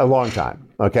 years, a long time.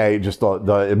 Okay, just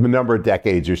the number of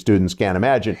decades your students can't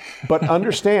imagine. But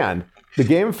understand, the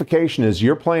gamification is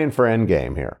you're playing for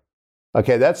endgame here.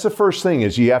 Okay, that's the first thing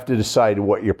is you have to decide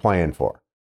what you're playing for.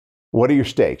 What are your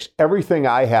stakes? Everything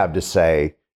I have to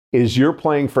say is you're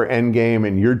playing for endgame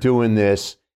and you're doing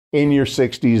this in your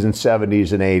 60s and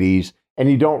 70s and 80s,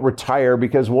 and you don't retire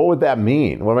because what would that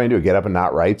mean? What am I going to do, get up and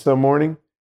not write some morning?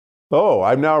 Oh,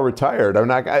 I'm now retired. I'm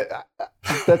not...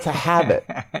 that's a habit.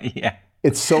 Yeah.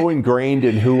 It's so ingrained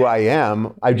in who I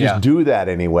am. I just do that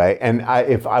anyway. And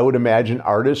if I would imagine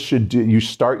artists should you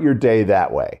start your day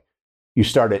that way. You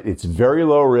start it. It's very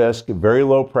low risk, very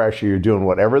low pressure. You're doing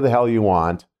whatever the hell you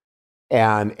want.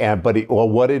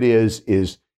 What it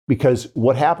is because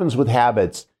what happens with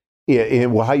habits,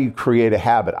 how you create a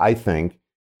habit, I think,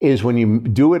 is when you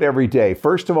do it every day.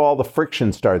 First of all, the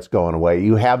friction starts going away.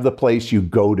 You have the place you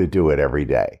go to do it every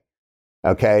day.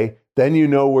 Okay? Then you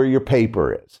know where your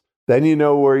paper is. Then you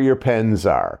know where your pens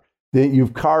are. Then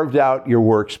you've carved out your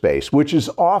workspace, which is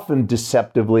often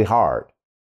deceptively hard.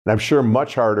 And I'm sure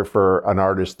much harder for an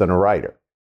artist than a writer.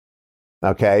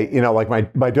 Okay? Like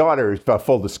my daughter,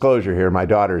 full disclosure here, my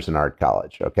daughter's in art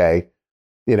college, okay?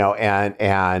 I was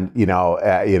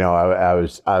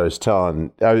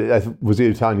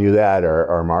either telling you that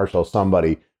or Marshall,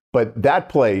 somebody, but that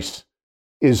place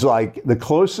is like the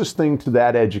closest thing to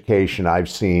that education I've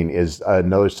seen is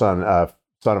another son of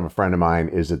a friend of mine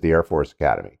is at the Air Force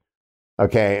Academy.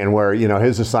 Okay. And where,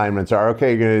 his assignments are,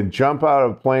 okay, you're going to jump out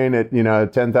of a plane at,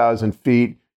 10,000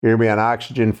 feet. You're going to be on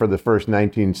oxygen for the first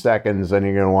 19 seconds. Then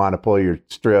you're going to want to pull your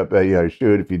strip,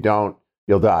 chute. If you don't,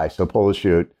 you'll die. So pull the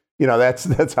chute.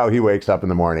 That's how he wakes up in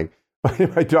the morning.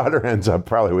 My daughter ends up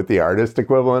probably with the artist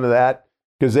equivalent of that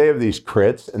because they have these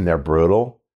crits and they're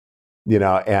brutal.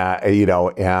 Because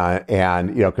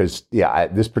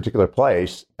this particular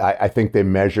place, I think they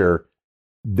measure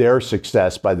their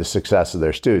success by the success of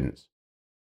their students.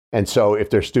 And so if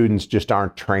their students just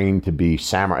aren't trained to be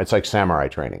samurai, it's like samurai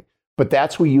training. But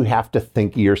that's what you have to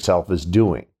think of yourself as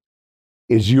doing,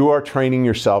 is you are training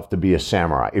yourself to be a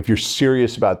samurai. If you're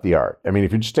serious about the art. I mean,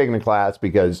 if you're just taking a class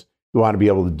because you want to be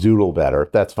able to doodle better,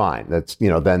 that's fine. That's,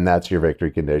 then that's your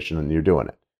victory condition and you're doing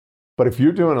it. But if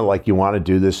you're doing it like you want to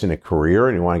do this in a career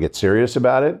and you want to get serious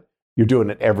about it, you're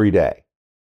doing it every day.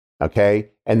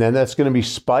 Okay? And then that's going to be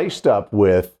spiced up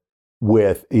with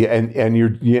Saturday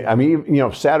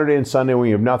and Sunday when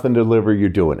you have nothing to deliver, you're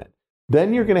doing it.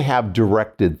 Then you're going to have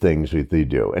directed things that you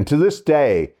do. And to this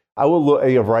day, I will look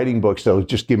at writing books that'll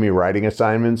just give me writing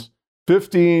assignments.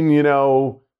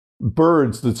 15,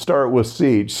 birds that start with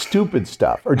C, stupid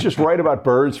stuff. Or just write about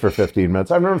birds for 15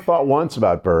 minutes. I've never thought once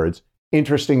about birds.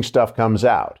 Interesting stuff comes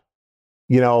out.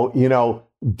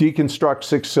 Deconstruct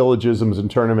 6 syllogisms and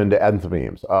turn them into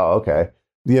enthemes. Oh, okay.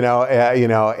 That's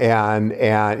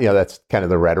kind of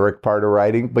the rhetoric part of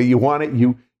writing. But you want it,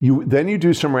 then you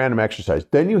do some random exercise.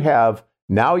 Then you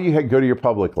go to your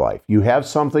public life. You have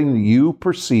something that you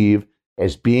perceive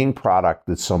as being product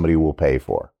that somebody will pay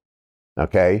for.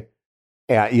 Okay?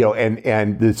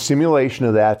 And the simulation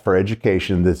of that for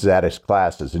education, that is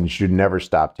classes, and you should never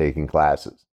stop taking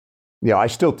classes. I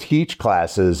still teach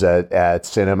classes at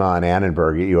Cinema and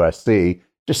Annenberg at USC,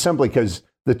 just simply because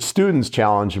the students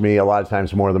challenge me a lot of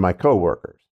times more than my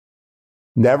coworkers.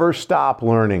 Never stop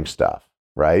learning stuff,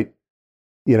 right?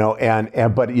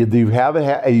 But you have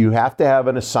to have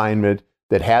an assignment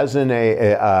that has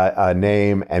a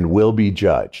name and will be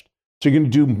judged. So you're going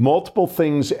to do multiple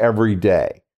things every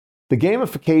day. The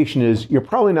gamification is you're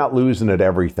probably not losing at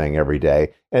everything every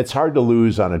day, and it's hard to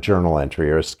lose on a journal entry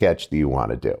or a sketch that you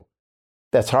want to do.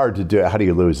 That's hard to do. How do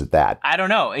you lose at that? I don't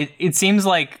know. It seems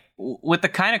like with the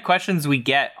kind of questions we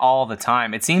get all the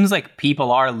time, it seems like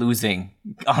people are losing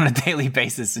on a daily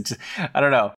basis. I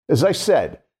don't know. As I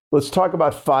said, let's talk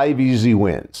about 5 easy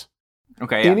wins.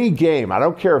 Okay. Yeah. Any game, I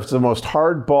don't care if it's the most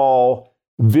hardball,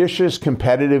 vicious,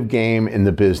 competitive game in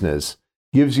the business,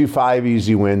 gives you 5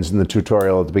 easy wins in the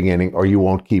tutorial at the beginning, or you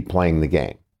won't keep playing the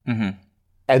game. Mm-hmm.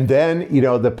 And then,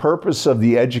 the purpose of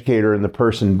the educator and the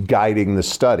person guiding the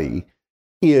study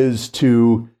is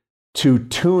to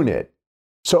tune it.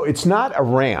 So it's not a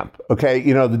ramp, okay?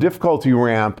 The difficulty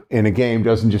ramp in a game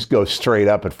doesn't just go straight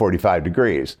up at 45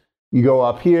 degrees. You go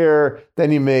up here,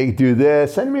 then you do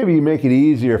this, and maybe you make it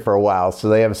easier for a while so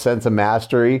they have a sense of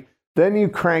mastery. Then you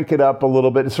crank it up a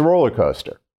little bit. It's a roller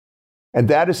coaster. And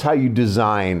that is how you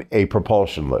design a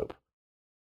propulsion loop.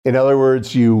 In other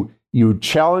words, you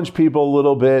challenge people a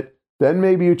little bit, then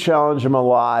maybe you challenge them a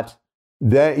lot,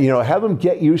 then have them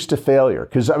get used to failure.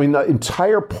 Because the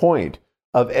entire point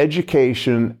of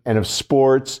education and of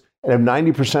sports and of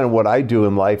 90% of what I do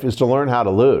in life is to learn how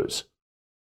to lose.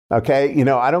 Okay,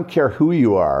 I don't care who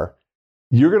you are,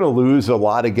 you're going to lose a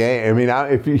lot of games.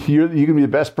 If you can be the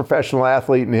best professional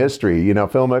athlete in history.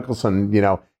 Phil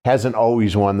Mickelson, hasn't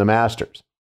always won the Masters.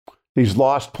 He's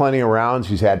lost plenty of rounds.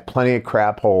 He's had plenty of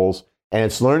crap holes, and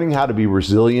it's learning how to be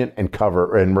resilient and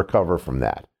recover from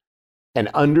that, and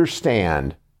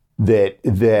understand that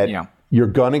you're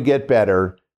going to get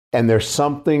better, and there's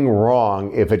something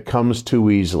wrong if it comes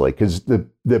too easily, because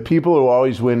the people who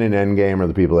always win in endgame are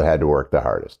the people that had to work the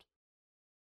hardest.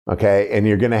 Okay, and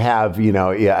you're going to have,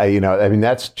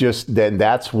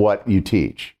 that's what you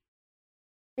teach.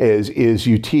 Is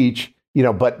you teach.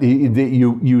 But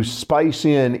you spice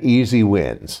in easy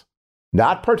wins,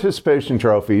 not participation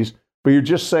trophies, but you're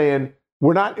just saying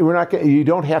you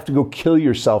don't have to go kill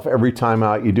yourself every time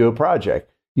out you do a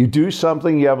project. You do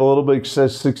something, you have a little bit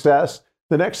of success.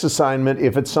 The next assignment,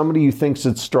 if it's somebody you think's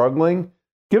struggling,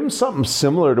 give them something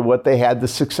similar to what they had the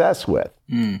success with.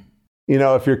 Mm.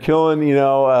 If you're killing,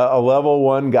 a level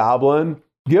 1 goblin,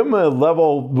 give them a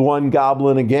level 1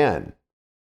 goblin again.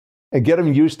 And get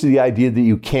them used to the idea that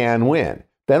you can win.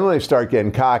 Then when they start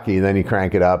getting cocky, then you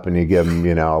crank it up and you give them,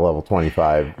 a level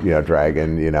 25,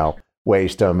 dragon,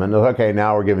 waste them. And okay,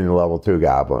 now we're giving you a level 2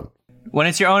 goblin. When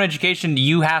it's your own education,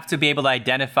 you have to be able to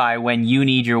identify when you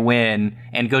need your win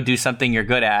and go do something you're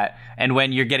good at. And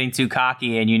when you're getting too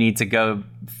cocky and you need to go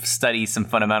study some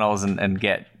fundamentals and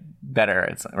get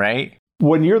better, right?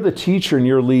 When you're the teacher and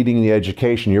you're leading the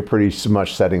education, you're pretty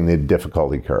much setting the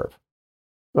difficulty curve.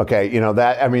 Okay,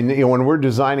 when we're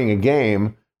designing a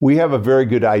game, we have a very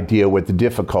good idea what the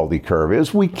difficulty curve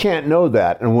is. We can't know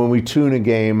that. And when we tune a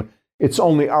game, it's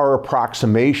only our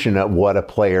approximation of what a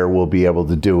player will be able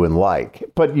to do and like.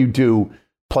 But you do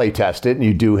play test it, and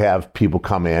you do have people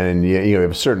come in, and you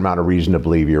have a certain amount of reason to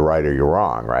believe you're right or you're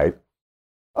wrong, right?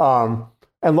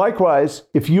 And likewise,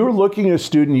 if you're looking at a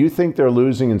student, you think they're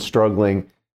losing and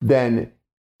struggling, then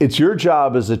it's your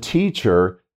job as a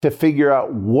teacher to figure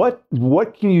out what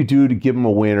can you do to give them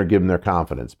a win or give them their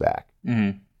confidence back.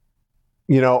 Mm-hmm.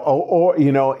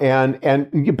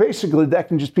 And basically that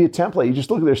can just be a template. You just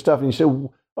look at their stuff and you say,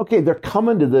 okay, they're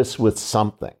coming to this with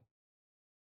something.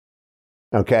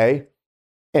 Okay,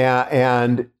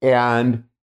 and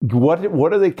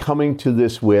what are they coming to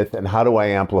this with, and how do I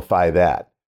amplify that?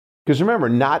 Because remember,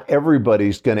 not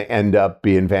everybody's going to end up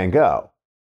being Van Gogh.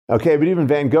 Okay, but even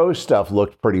Van Gogh's stuff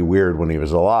looked pretty weird when he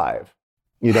was alive.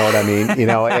 You know what I mean? And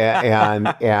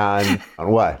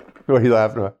what? What are you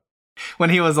laughing at? When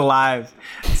he was alive.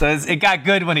 So it got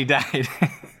good when he died.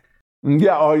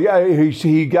 Yeah. Oh, yeah.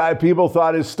 He got, people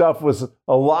thought his stuff was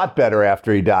a lot better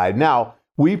after he died. Now,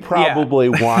 we probably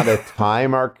want to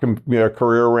time our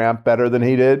career ramp better than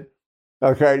he did.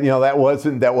 Okay. That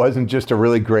wasn't just a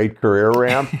really great career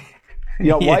ramp.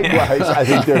 Likewise, I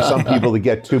think there's some people that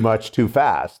get too much too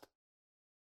fast.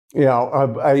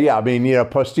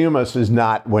 Posthumous is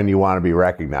not when you want to be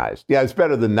recognized. Yeah, it's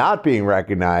better than not being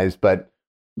recognized, but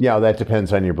that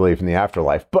depends on your belief in the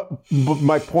afterlife. But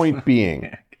my point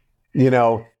being,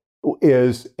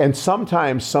 is, and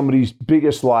sometimes somebody's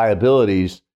biggest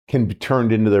liabilities can be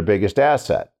turned into their biggest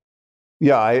asset.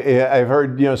 Yeah, I've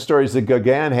heard, stories that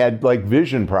Gauguin had like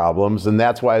vision problems, and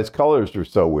that's why his colors were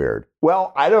so weird.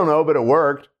 Well, I don't know, but it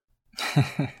worked.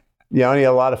 And he had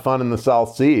a lot of fun in the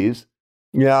South Seas.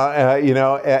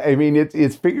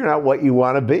 It's figuring out what you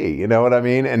want to be, you know what I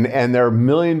mean? And there are a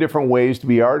million different ways to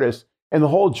be artists. And the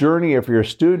whole journey, if you're a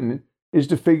student, is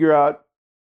to figure out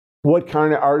what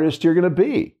kind of artist you're going to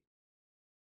be.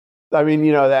 I mean,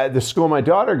 that the school my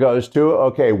daughter goes to,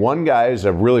 okay, one guy is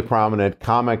a really prominent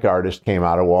comic artist, came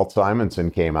out of Walt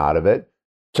Simonson, came out of it.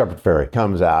 Shepard Fairey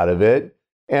comes out of it.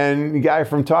 And the guy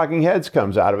from Talking Heads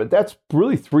comes out of it. That's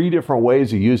really 3 different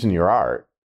ways of using your art.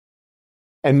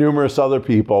 And numerous other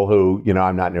people who,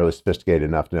 I'm not nearly sophisticated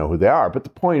enough to know who they are. But the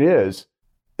point is,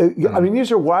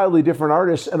 these are wildly different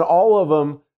artists, and all of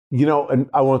them, and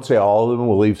I won't say all of them,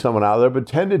 will leave someone out there, but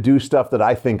tend to do stuff that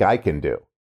I think I can do.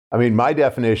 I mean, my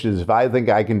definition is if I think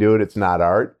I can do it, it's not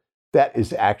art. That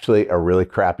is actually a really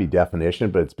crappy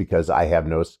definition, but it's because I have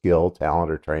no skill,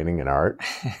 talent, or training in art.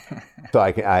 So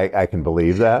I can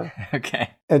believe that. Okay.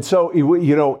 And so,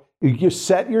 you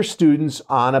set your students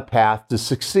on a path to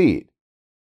succeed.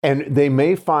 And they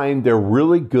may find they're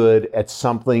really good at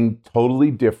something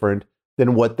totally different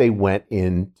than what they went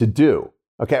in to do.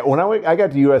 Okay, when I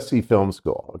got to USC Film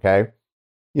School, okay,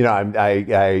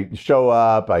 I show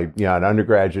up, an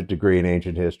undergraduate degree in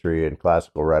ancient history and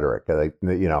classical rhetoric.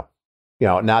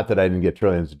 Not that I didn't get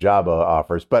trillions of job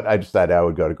offers, but I decided I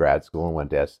would go to grad school and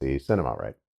went to SC Cinema,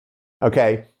 right?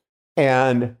 Okay,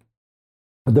 and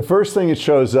the first thing that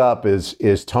shows up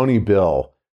is Tony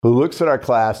Bill, who looks at our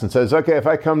class and says, okay, if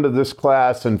I come to this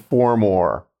class and 4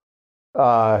 more,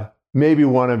 maybe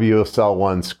one of you will sell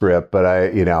 1 script, but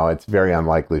it's very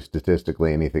unlikely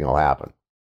statistically anything will happen.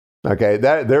 Okay,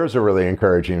 there's a really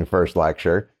encouraging first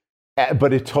lecture,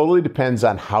 but it totally depends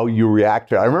on how you react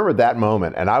to it. I remember that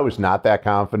moment, and I was not that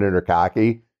confident or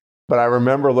cocky, but I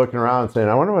remember looking around and saying,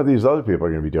 I wonder what these other people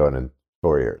are going to be doing in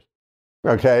 4 years.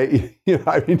 Okay,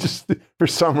 just for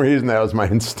some reason, that was my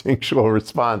instinctual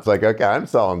response. Like, okay, I'm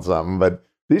selling something, but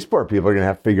these poor people are going to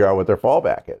have to figure out what their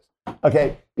fallback is.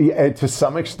 Okay, to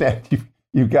some extent,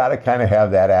 you've got to kind of have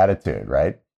that attitude,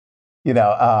 right?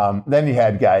 Then you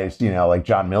had guys, like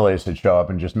John Milius would show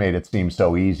up and just made it seem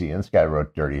so easy. And this guy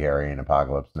wrote Dirty Harry and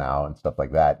Apocalypse Now and stuff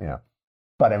like that,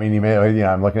 But I mean,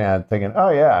 I'm looking at it thinking, oh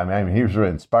yeah, he was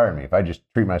really inspired me. If I just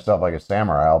treat myself like a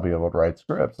samurai, I'll be able to write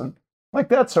scripts. And like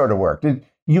that sort of work.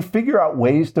 You figure out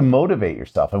ways to motivate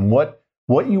yourself. And what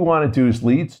you want to do is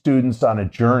lead students on a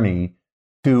journey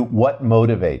to what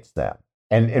motivates them.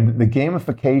 And the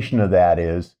gamification of that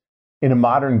is, in a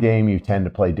modern game, you tend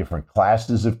to play different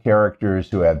classes of characters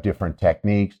who have different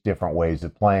techniques, different ways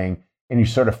of playing, and you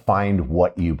sort of find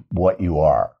what you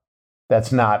are.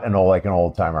 That's not an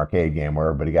old-time arcade game where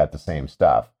everybody got the same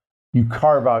stuff. You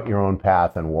carve out your own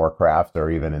path in Warcraft, or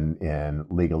even in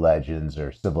League of Legends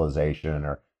or Civilization,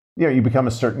 or you become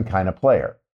a certain kind of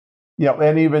player.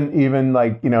 And even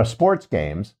like sports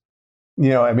games.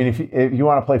 If you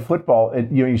want to play football,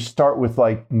 you start with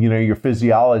your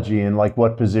physiology and like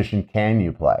what position can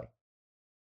you play?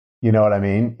 You know what I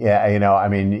mean? Yeah,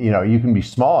 you can be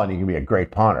small and you can be a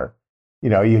great punter.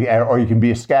 Or you can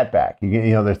be a scat back.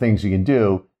 There are things you can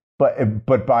do,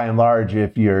 but by and large,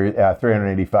 if you're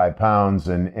 385 pounds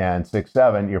and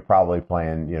 6'7", you're probably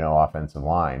playing offensive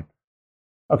line.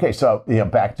 Okay, so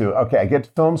back to I get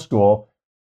to film school.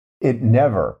 It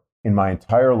never in my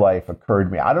entire life occurred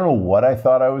to me. I don't know what I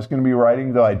thought I was going to be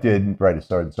writing, though I did write a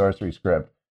sword and sorcery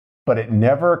script, but it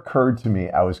never occurred to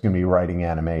me I was going to be writing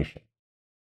animation.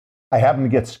 I happened to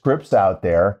get scripts out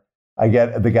there. I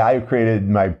get the guy who created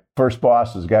my first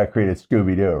boss was the guy who created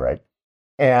Scooby-Doo, right?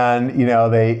 And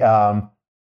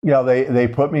they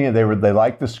put me in. They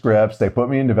liked the scripts. They put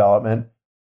me in development,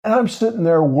 and I'm sitting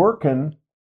there working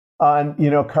on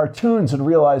cartoons and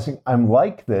realizing I'm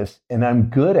like this and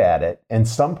I'm good at it, and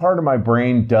some part of my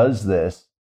brain does this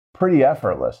pretty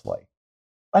effortlessly.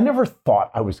 I never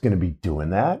thought I was going to be doing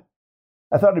that.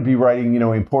 I thought I'd be writing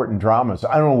important dramas.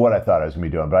 I don't know what I thought I was going to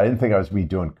be doing, but I didn't think I was going to be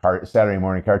doing Saturday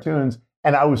morning cartoons,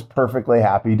 and I was perfectly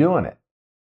happy doing it.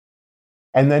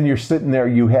 And then you're sitting there.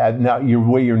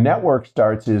 Where your network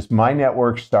starts is my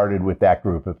network started with that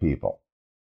group of people.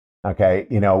 Okay,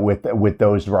 with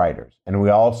those writers, and we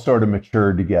all sort of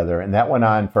matured together, and that went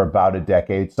on for about a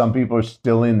decade. Some people are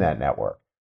still in that network,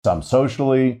 some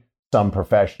socially, some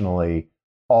professionally.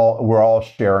 We're all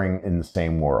sharing in the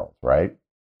same world, right?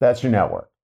 That's your network.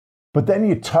 But then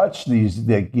you touch these,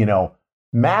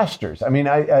 masters. I mean,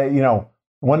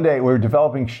 one day we were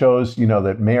developing shows,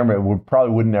 that may or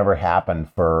would never happen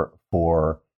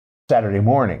for Saturday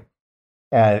morning.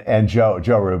 And Joe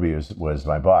Ruby was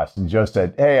my boss. And Joe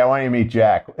said, hey, I want you to meet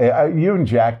Jack. You and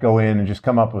Jack go in and just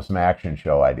come up with some action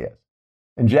show ideas.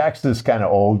 And Jack's this kind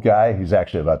of old guy. He's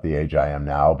actually about the age I am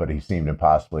now, but he seemed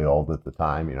impossibly old at the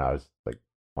time. I was like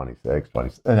 26, 20,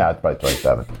 now it's probably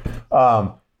 27.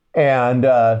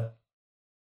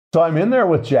 So I'm in there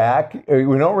with Jack.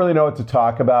 We don't really know what to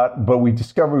talk about, but we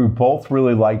discovered we both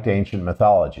really liked ancient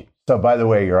mythology. So by the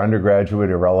way, your undergraduate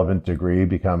irrelevant degree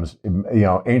becomes,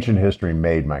 ancient history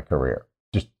made my career,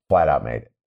 just flat out made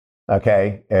it.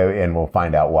 Okay. And we'll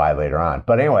find out why later on.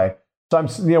 But anyway, so I'm,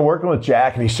 working with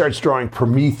Jack, and he starts drawing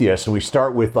Prometheus, and we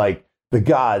start with like the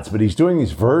gods, but he's doing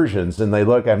these versions, and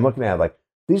I'm looking at it like,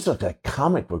 these look like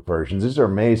comic book versions. These are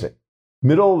amazing.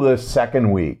 Middle of the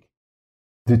second week,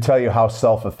 to tell you how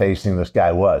self-effacing this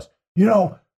guy was.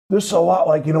 This is a lot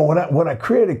like, when I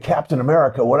created Captain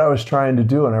America, what I was trying to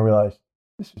do, and I realized,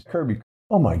 this is Kirby.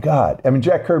 Oh my God. I mean,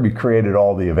 Jack Kirby created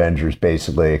all the Avengers,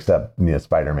 basically, except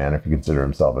Spider-Man, if you consider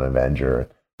himself an Avenger,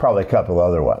 probably a couple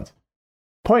other ones.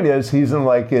 Point is, he's in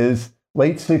like his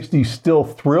late 60s, still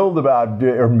thrilled about,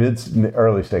 or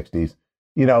early 60s,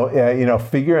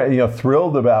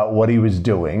 thrilled about what he was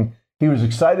doing. He was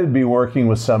excited to be working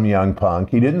with some young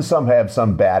punk. He didn't have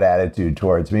some bad attitude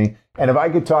towards me. And if I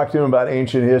could talk to him about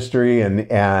ancient history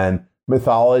and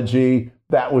mythology,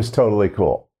 that was totally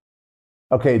cool.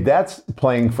 Okay, that's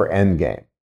playing for Endgame.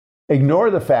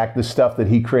 Ignore the fact the stuff that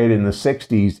he created in the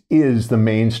 60s is the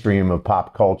mainstream of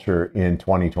pop culture in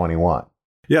 2021.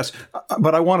 Yes,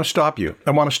 but I want to stop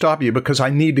you. Because I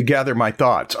need to gather my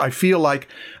thoughts. I feel like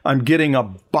I'm getting a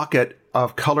bucket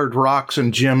of colored rocks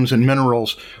and gems and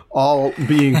minerals all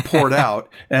being poured out.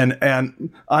 And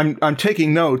I'm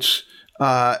taking notes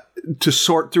to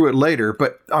sort through it later,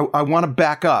 but I want to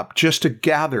back up just to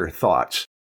gather thoughts.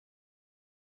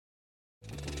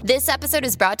 This episode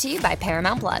is brought to you by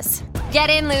Paramount Plus.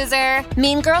 Get in, loser!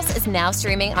 Mean Girls is now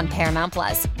streaming on Paramount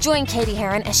Plus. Join Katie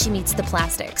Heron as she meets the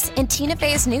plastics in Tina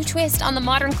Fey's new twist on the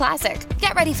modern classic.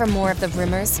 Get ready for more of the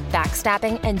rumors,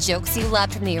 backstabbing, and jokes you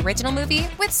loved from the original movie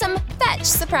with some fetch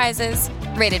surprises.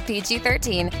 Rated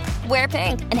PG-13. Wear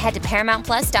pink and head to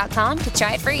ParamountPlus.com to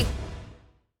try it free.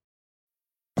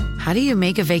 How do you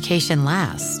make a vacation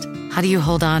last? How do you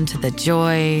hold on to the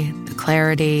joy, the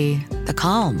clarity, the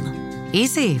calm?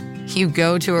 Easy. You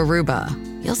go to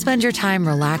Aruba. You'll spend your time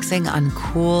relaxing on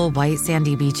cool, white,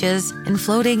 sandy beaches and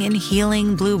floating in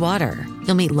healing blue water.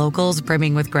 You'll meet locals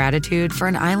brimming with gratitude for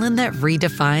an island that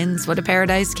redefines what a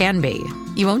paradise can be.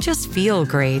 You won't just feel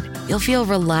great. You'll feel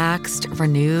relaxed,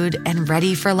 renewed, and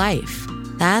ready for life.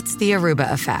 That's the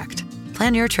Aruba effect.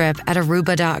 Plan your trip at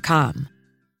Aruba.com.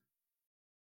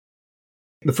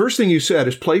 The first thing you said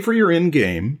is play for your end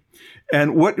game.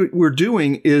 And what we're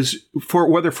doing is,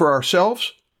 whether for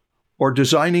ourselves or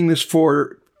designing this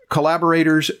for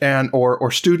collaborators and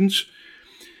or students,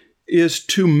 is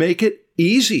to make it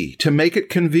easy, to make it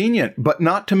convenient, but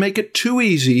not to make it too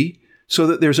easy so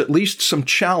that there's at least some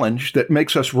challenge that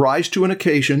makes us rise to an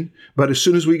occasion. But as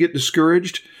soon as we get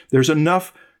discouraged, there's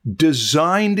enough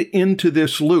designed into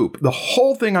this loop. The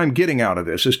whole thing I'm getting out of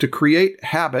this is to create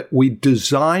habit. We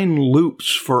design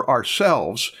loops for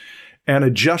ourselves and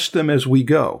adjust them as we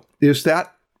go. Is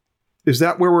that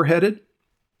where we're headed?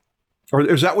 Or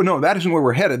is that, no, that isn't where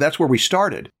we're headed. That's where we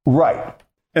started. Right.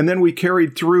 And then we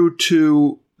carried through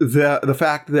to the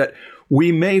fact that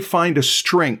we may find a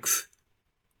strength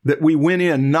that we went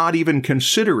in not even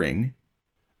considering,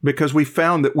 because we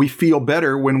found that we feel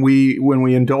better when we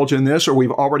indulge in this, or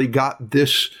we've already got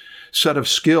this set of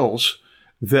skills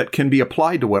that can be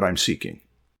applied to what I'm seeking.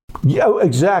 Yeah,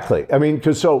 exactly. I mean,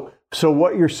 because so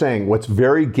what you're saying, what's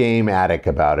very game-atic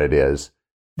about it is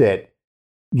that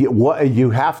you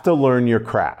have to learn your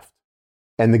craft.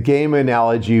 And the game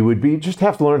analogy would be, you just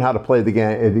have to learn how to play the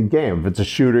game. If it's a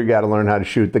shooter, you got to learn how to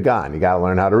shoot the gun. You got to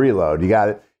learn how to reload. You got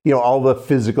to, all the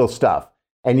physical stuff.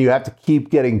 And you have to keep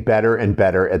getting better and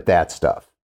better at that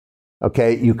stuff.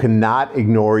 Okay? You cannot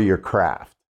ignore your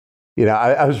craft.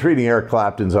 I was reading Eric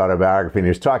Clapton's autobiography, and he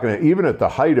was talking about, even at the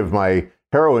height of my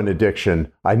heroin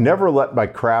addiction, I never let my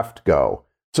craft go.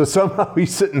 So somehow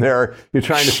he's sitting there, you're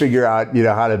trying to figure out,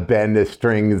 how to bend a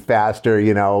string faster,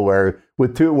 where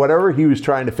whatever he was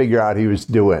trying to figure out, he was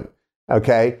doing.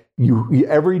 Okay, you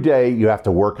every day you have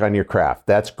to work on your craft.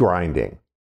 That's grinding,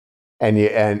 and you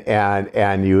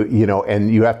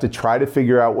have to try to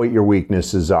figure out what your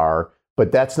weaknesses are.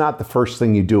 But that's not the first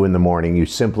thing you do in the morning. You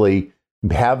simply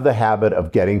have the habit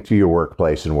of getting to your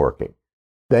workplace and working.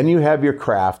 Then you have your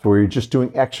craft where you're just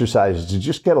doing exercises to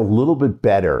just get a little bit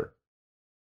better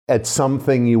at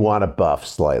something you want to buff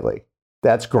slightly.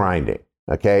 That's grinding,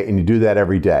 okay? And you do that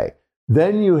every day.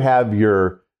 Then you have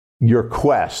your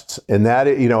quests, and that,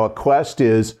 a quest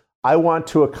is, I want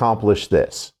to accomplish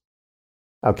this,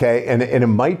 okay? And it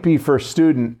might be for a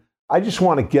student, I just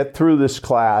want to get through this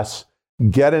class,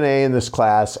 get an A in this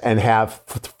class, and have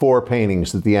 4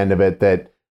 paintings at the end of it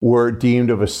that were deemed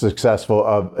of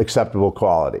acceptable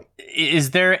quality.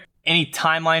 Is there any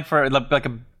timeline for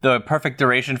the perfect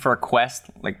duration for a quest?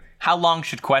 Like, how long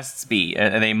should quests be?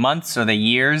 Are they months? Are they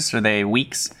years? Are they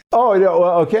weeks? Oh, no,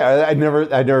 well, okay. I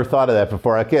never thought of that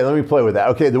before. Okay, let me play with that.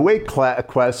 Okay, the way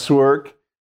quests work,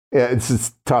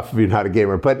 it's tough if you're not a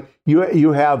gamer, but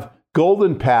you have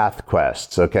Golden Path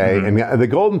quests, okay? Mm-hmm. And the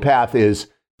Golden Path is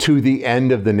to the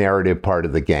end of the narrative part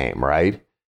of the game, right?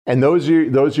 And those are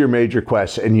your major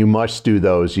quests, and you must do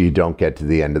those. You don't get to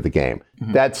the end of the game.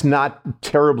 Mm-hmm. That's not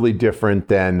terribly different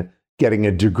than getting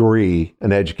a degree,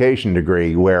 an education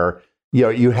degree, where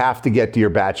you have to get to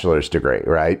your bachelor's degree,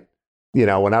 right?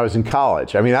 When I was in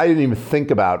college, I didn't even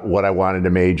think about what I wanted to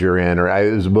major in, or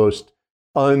I was the most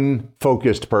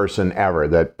unfocused person ever.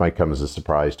 That might come as a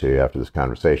surprise to you after this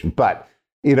conversation. But,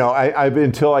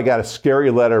 until I got a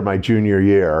scary letter my junior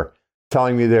year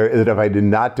telling me that if I did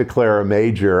not declare a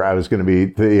major, I was going to be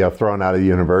thrown out of the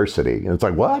university. And it's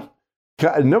like, what?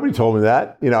 God, nobody told me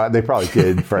that. They probably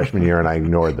did freshman year, and I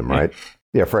ignored them, right?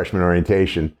 Yeah, freshman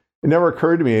orientation. It never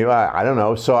occurred to me, I don't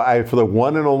know. So for the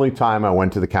one and only time, I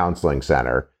went to the counseling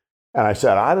center, and I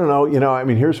said, I don't know,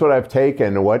 here's what I've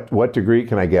taken. What degree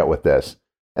can I get with this?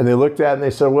 And they looked at it and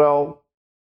they said, well,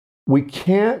 we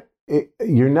can't,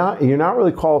 you're not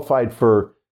really qualified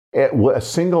for a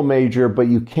single major, but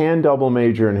you can double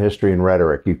major in history and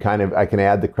rhetoric. I can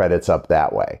add the credits up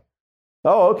that way.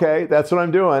 Oh, okay, that's what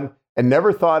I'm doing. And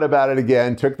never thought about it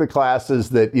again. Took the classes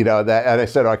that, and I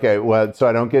said, okay, well, so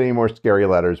I don't get any more scary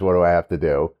letters. What do I have to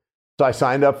do? So I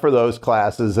signed up for those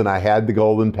classes, and I had the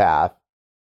Golden Path.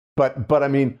 But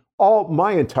all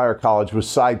my entire college was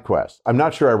side quests. I'm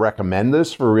not sure I recommend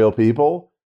this for real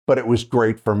people, but it was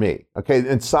great for me. Okay,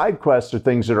 and side quests are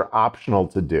things that are optional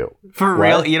to do. For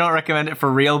real, you don't recommend it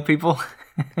for real people?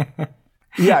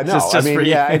 Yeah, no. Just for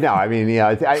you. Yeah, no.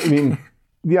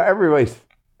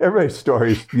 Everybody's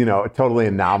story is, totally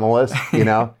anomalous.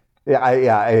 It's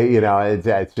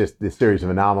just a series of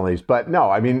anomalies. But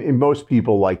no, most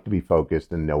people like to be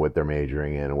focused and know what they're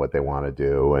majoring in and what they want to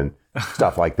do and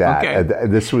stuff like that. Okay.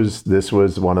 This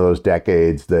was one of those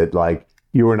decades that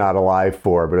you were not alive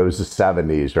for, but it was the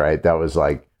 70s, right? That was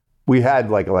we had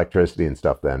electricity and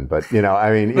stuff then, but and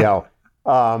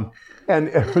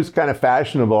it was kind of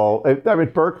fashionable.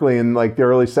 Berkeley in the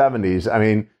early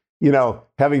 70s.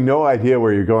 Having no idea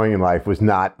where you're going in life was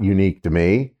not unique to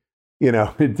me.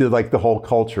 It did, the whole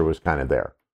culture was kind of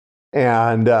there.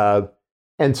 And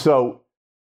so,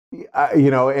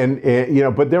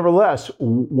 but nevertheless,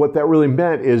 what that really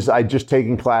meant is I'd just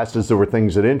taken classes that were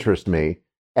things that interest me,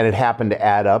 and it happened to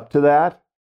add up to that.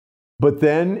 But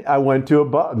then I went to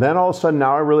then all of a sudden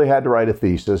now I really had to write a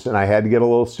thesis, and I had to get a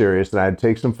little serious, and I had to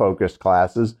take some focused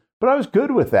classes. But I was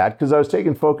good with that because I was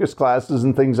taking focused classes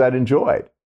and things I'd enjoyed.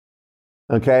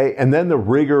 Okay, and then the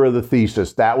rigor of the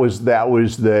thesis, that was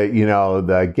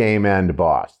the game end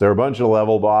boss. There were a bunch of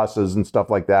level bosses and stuff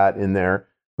like that in there,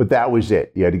 but that was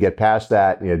it. You had to get past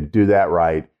that, and you had to do that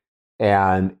right.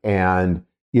 And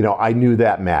I knew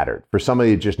that mattered. For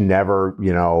somebody that just never,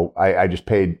 I just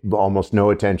paid almost no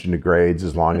attention to grades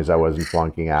as long as I wasn't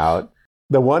flunking out.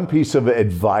 The one piece of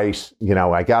advice,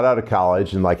 I got out of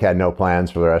college and had no plans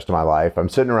for the rest of my life. I'm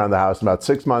sitting around the house, and about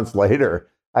 6 months later,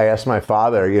 I asked my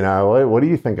father, what do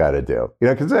you think I ought to do?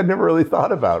 Because I'd never really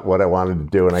thought about what I wanted to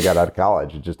do when I got out of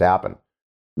college. It just happened,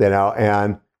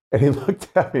 and he looked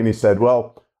at me and he said,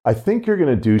 well, I think you're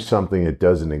going to do something that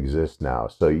doesn't exist now.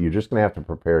 So you're just going to have to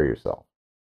prepare yourself.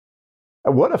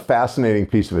 What a fascinating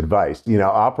piece of advice,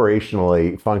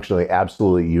 operationally, functionally,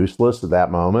 absolutely useless at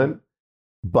that moment.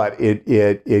 But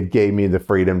it gave me the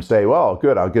freedom to say, well,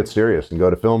 good, I'll get serious and go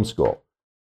to film school.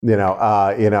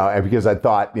 And because I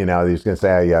thought, he was going to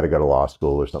say, you got to go to law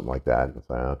school or something like that. And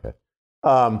it's okay.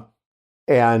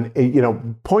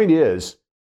 Point is,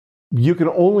 you can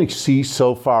only see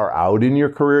so far out in your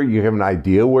career. You have an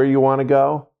idea where you want to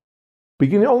go, but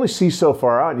you can only see so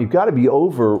far out, and you've got to be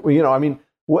over,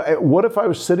 what if I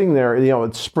was sitting there,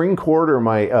 at spring quarter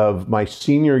of my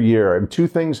senior year, and 2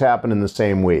 things happened in the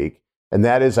same week. And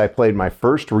that is I played my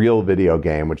first real video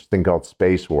game, which is a thing called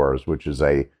Space Wars, which is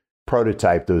a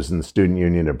prototype that was in the student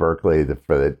union of Berkeley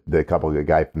for the couple of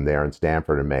guys from there in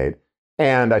Stanford had made.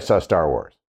 And I saw Star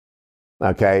Wars.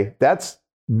 Okay. That's,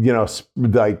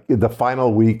 the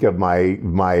final week of my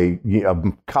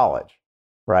college,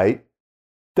 right?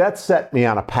 that set me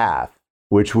on a path,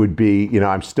 which would be,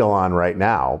 I'm still on right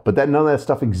now, but none of that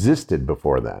stuff existed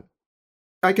before then.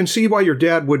 I can see why your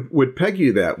dad would peg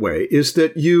you that way, is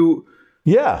that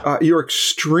you're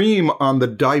extreme on the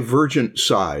divergent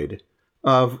side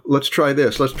of let's try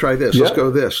this, let's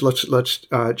go this, let's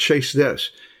chase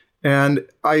this. And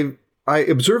I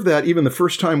observed that even the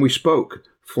first time we spoke,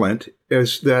 Flint,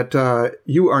 is that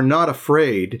you are not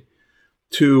afraid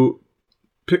to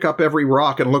pick up every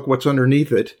rock and look what's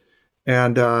underneath it.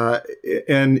 And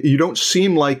you don't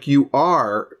seem like you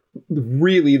are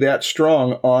really that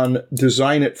strong on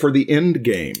design it for the end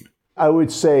game. I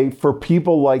would say for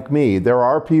people like me, there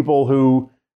are people who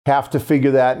have to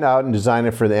figure that out and design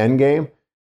it for the end game.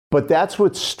 But that's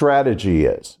what strategy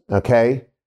is, okay?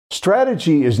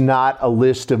 Strategy is not a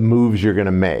list of moves you're going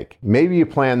to make. Maybe you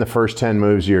plan the first 10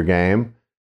 moves of your game,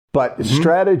 but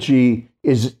strategy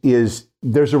is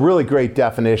there's a really great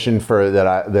definition for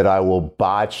that I will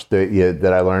botch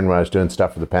that I learned when I was doing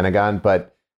stuff for the Pentagon,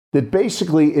 but that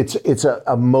basically it's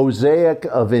a mosaic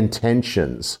of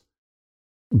intentions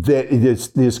that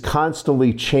is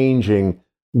constantly changing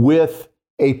with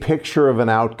a picture of an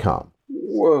outcome.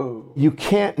 Whoa. You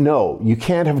can't know. You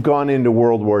can't have gone into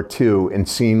World War II and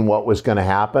seen what was going to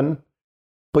happen,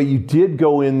 but you did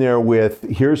go in there with,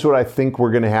 here's what I think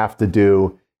we're going to have to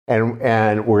do,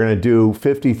 and we're going to do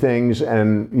 50 things,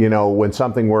 and when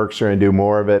something works, we're going to do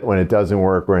more of it. When it doesn't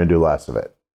work, we're going to do less of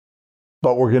it.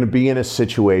 But we're going to be in a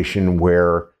situation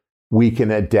where we can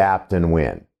adapt and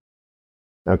win.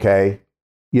 Okay?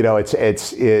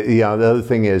 The other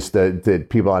thing is that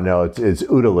people I know, it's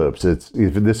OODA loops. This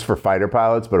is for fighter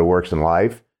pilots, but it works in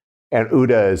life. And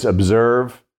OODA is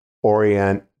observe,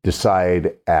 orient,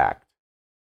 decide, act.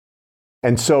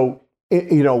 And so,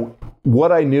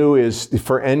 what I knew is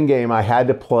for Endgame, I had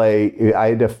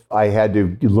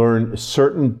to learn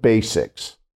certain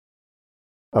basics.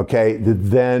 Okay?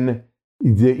 That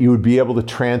you would be able to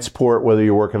transport, whether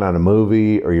you're working on a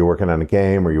movie or you're working on a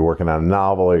game or you're working on a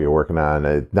novel or you're working on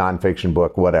a nonfiction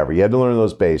book, whatever. You had to learn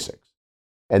those basics.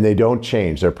 And they don't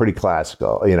change. They're pretty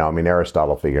classical.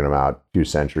 Aristotle figured them out a few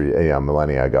centuries,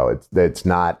 millennia ago. It's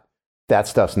not, that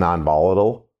stuff's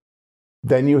non-volatile.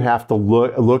 Then you have to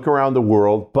look around the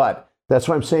world. But that's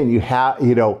what I'm saying. You have,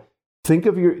 think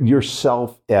of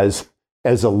yourself as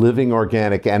a living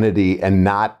organic entity and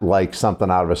not like something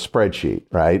out of a spreadsheet,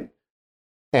 right?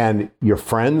 And your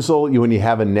friends when you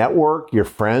have a network, your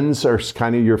friends are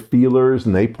kind of your feelers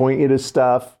and they point you to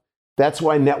stuff. That's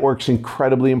why network's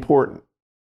incredibly important.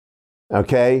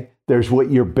 Okay? There's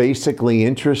what you're basically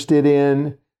interested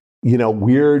in.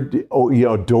 Weird,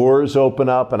 doors open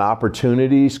up and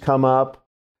opportunities come up.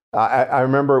 I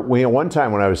remember one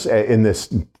time when I was in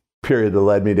this period that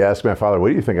led me to ask my father, what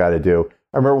do you think I ought to do?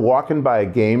 I remember walking by a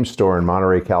game store in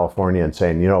Monterey, California and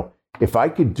saying, if I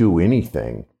could do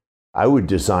anything, I would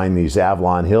design these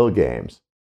Avalon Hill games.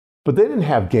 But they didn't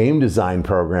have game design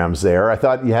programs there. I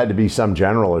thought you had to be some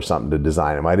general or something to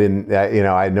design them. I didn't,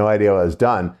 I had no idea what was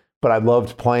done, but I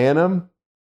loved playing them.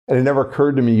 And it never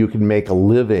occurred to me you could make a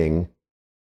living,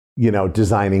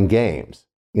 designing games.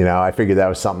 I figured that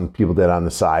was something people did on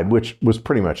the side, which was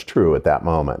pretty much true at that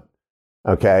moment.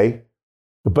 Okay.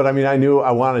 But I knew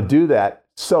I wanted to do that.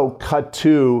 So cut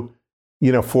to,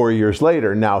 4 years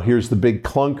later, now here's the big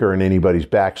clunker in anybody's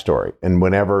backstory. And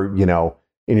whenever,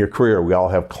 in your career, we all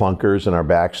have clunkers in our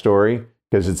backstory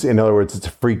because in other words, it's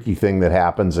a freaky thing that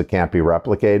happens that can't be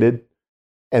replicated.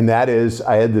 And that is,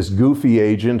 I had this goofy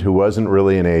agent who wasn't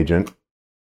really an agent,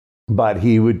 but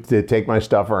he would take my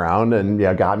stuff around and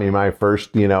got me my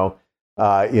first,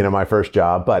 my first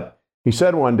job. But he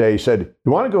said one day, you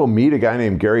want to go meet a guy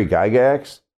named Gary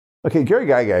Gygax? Okay, Gary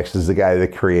Gygax is the guy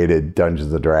that created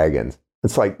Dungeons & Dragons.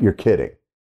 It's like, you're kidding.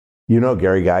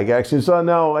 Gary Gygax? He said,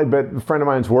 no, I bet a friend of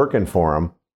mine's working for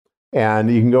him.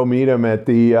 And you can go meet him at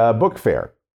the book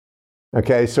fair.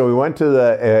 Okay, so we went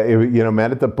to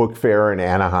met at the book fair in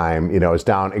Anaheim. It's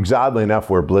down, oddly enough,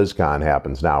 where BlizzCon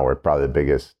happens now, where probably the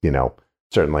biggest,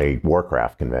 certainly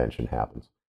Warcraft convention happens.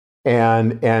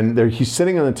 And there, he's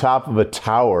sitting on the top of a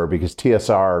tower because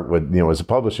TSR was a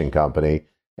publishing company.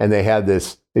 And they had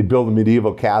they'd build a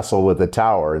medieval castle with a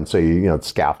tower. And so,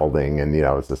 scaffolding and,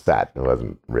 it's a set. It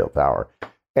wasn't a real tower.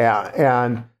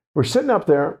 And we're sitting up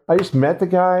there. I just met the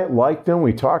guy, liked him.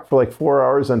 We talked for like 4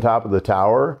 hours on top of the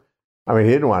tower. He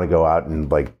didn't want to go out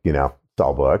and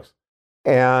sell books.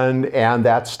 And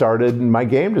that started my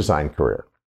game design career.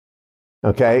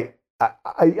 Okay.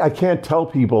 I can't tell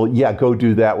people, go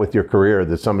do that with your career,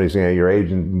 that somebody's your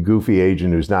agent, goofy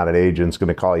agent who's not an agent is going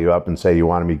to call you up and say, you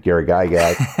want to meet Gary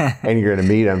Gygax, and you're going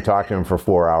to meet him, talk to him for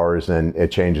 4 hours, and it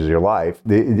changes your life.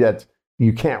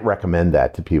 You can't recommend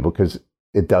that to people because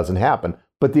It doesn't happen,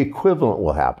 but the equivalent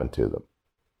will happen to them.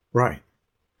 Right.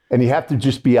 And you have to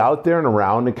just be out there and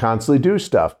around and constantly do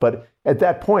stuff. But at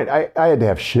that point, I had to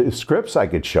have scripts I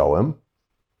could show him.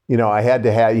 You know, you had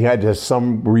to have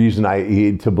some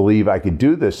reason to believe I could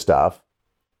do this stuff.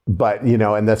 But, you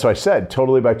know, and that's what I said,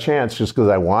 totally by chance, just because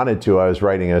I wanted to. I was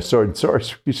writing a sword and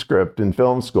sorcery script in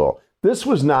film school. This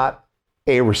was not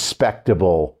a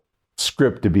respectable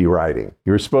script to be writing.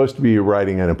 You were supposed to be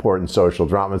writing an important social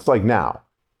drama. It's like now.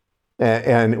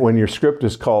 And when your script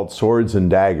is called Swords and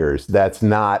Daggers, that's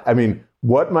not, I mean,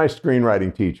 what my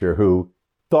screenwriting teacher, who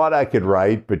thought I could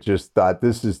write, but just thought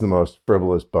this is the most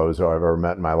frivolous bozo I've ever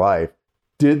met in my life,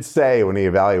 did say when he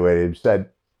evaluated, said,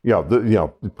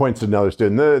 points to another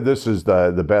student, this is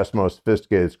the best, most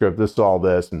sophisticated script, this is all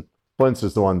this, and Flint's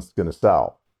is the one that's going to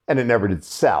sell. And it never did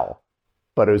sell,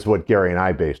 but it was what Gary and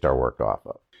I based our work off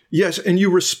of. Yes, and you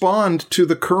respond to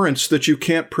the currents that you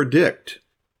can't predict.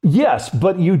 Yes,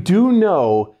 but you do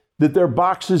know that there are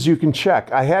boxes you can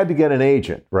check. I had to get an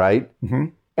agent, right? Mm-hmm.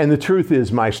 And the truth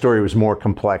is my story was more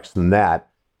complex than that.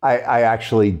 I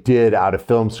actually did, out of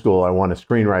film school, I won a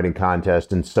screenwriting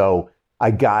contest, and so I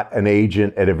got an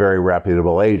agent at a very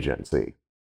reputable agency.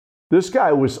 This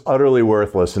guy was utterly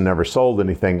worthless and never sold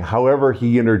anything. However,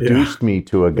 he introduced me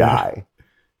to a guy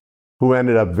who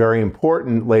ended up very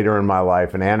important later in my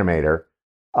life, an animator.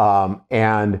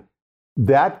 And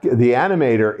the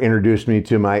animator introduced me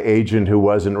to my agent, who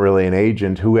wasn't really an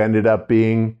agent, who ended up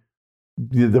being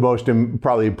the most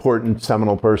probably important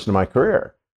seminal person in my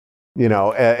career. You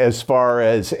know, as far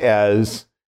as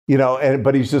you know,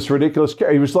 but he's this ridiculous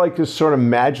character. He was like this sort of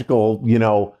magical,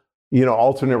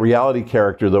 alternate reality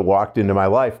character that walked into my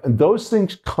life. And those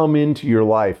things come into your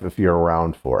life if you're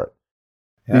around for it.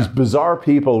 Yeah. These bizarre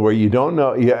people where you don't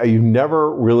know, you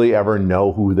never really ever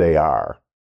know who they are,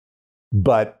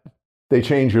 but they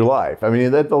change your life. I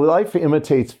mean, the life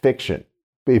imitates fiction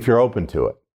if you're open to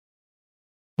it.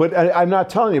 But I'm not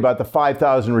telling you about the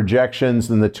 5,000 rejections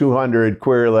and the 200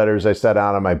 query letters I set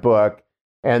out on my book.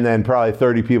 And then probably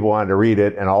 30 people wanted to read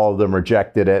it, and all of them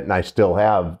rejected it. And I still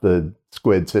have the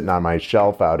squid sitting on my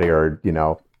shelf out here,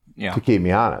 to keep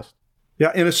me honest.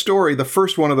 Yeah, in a story, the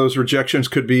first one of those rejections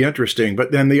could be interesting,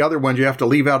 but then the other ones you have to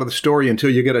leave out of the story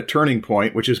until you get a turning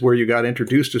point, which is where you got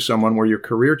introduced to someone where your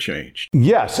career changed.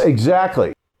 Yes,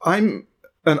 exactly. I'm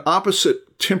an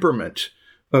opposite temperament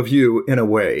of you in a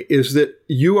way, is that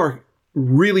you are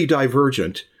really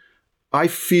divergent. I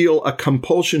feel a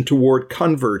compulsion toward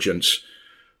convergence,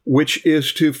 which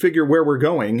is to figure where we're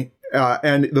going.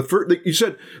 And you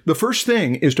said the first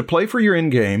thing is to play for your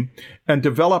end game and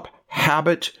develop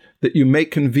habit that you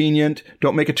make convenient.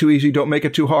 Don't make it too easy. Don't make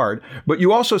it too hard. But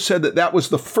you also said that was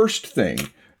the first thing.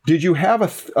 Did you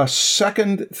have a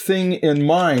second thing in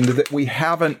mind that we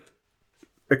haven't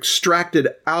extracted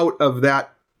out of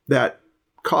that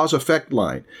cause-effect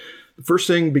line? The first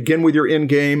thing, begin with your end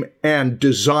game and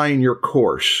design your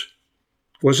course.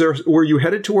 Were you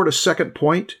headed toward a second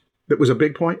point that was a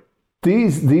big point?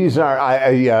 These are,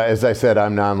 as I said,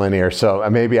 I'm nonlinear, so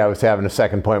maybe I was having a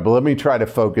second point, but let me try to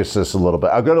focus this a little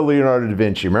bit. I'll go to Leonardo da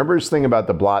Vinci. Remember his thing about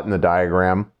the blot in the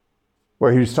diagram,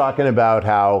 where he was talking about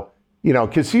how,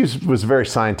 because he was a very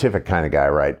scientific kind of guy,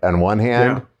 right? On one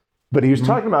hand, but he was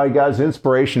talking about he got his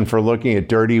inspiration for looking at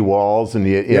dirty walls and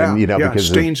because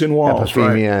stains in walls,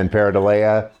 epiphemia and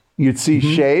pareidolia. You'd see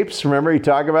shapes. Remember he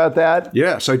talked about that?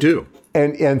 Yes, I do.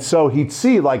 And so he'd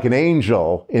see like an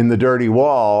angel in the dirty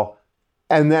wall,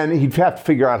 and then he'd have to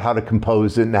figure out how to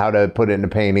compose it and how to put it into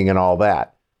painting and all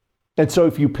that. And so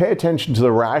if you pay attention to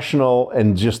the rational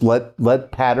and just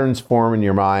let patterns form in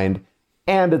your mind,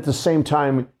 and at the same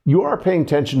time, you are paying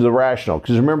attention to the rational,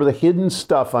 because remember the hidden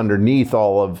stuff underneath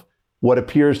all of what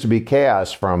appears to be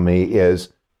chaos from me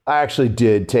is I actually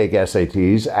did take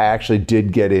SATs. I actually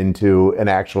did get into an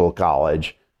actual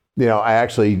college. I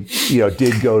actually,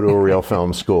 did go to a real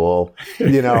film school.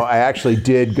 I actually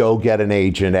did go get an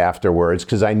agent afterwards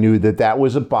because I knew that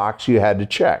was a box you had to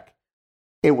check.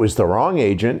 It was the wrong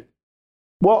agent.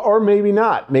 Well, or maybe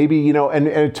not. Maybe, and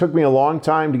it took me a long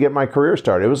time to get my career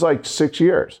started. It was like 6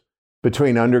 years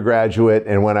between undergraduate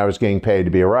and when I was getting paid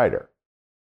to be a writer.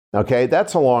 Okay,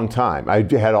 that's a long time. I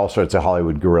had all sorts of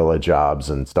Hollywood guerrilla jobs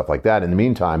and stuff like that in the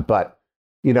meantime. But,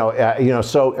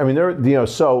 so, I mean,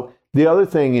 so the other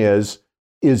thing is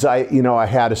I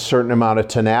had a certain amount of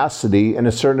tenacity and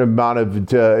a certain amount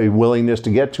of willingness to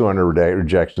get 200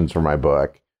 rejections for my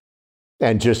book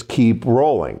and just keep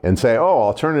rolling and say, oh,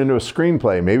 I'll turn it into a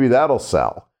screenplay. Maybe that'll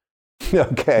sell.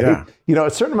 Okay. Yeah. A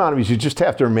certain amount of you just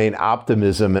have to remain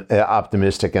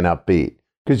optimistic and upbeat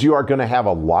because you are going to have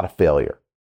a lot of failure.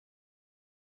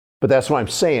 But that's what I'm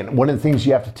saying. One of the things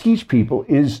you have to teach people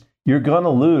is you're going to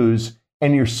lose,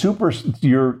 and your super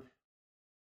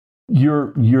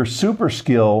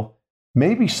skill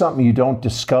may be something you don't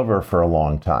discover for a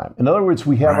long time. In other words,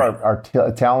 we have our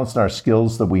talents and our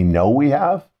skills that we know we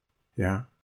have. Yeah.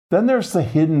 Then there's the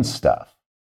hidden stuff.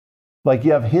 Like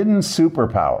you have hidden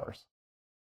superpowers.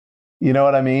 You know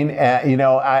what I mean? And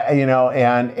your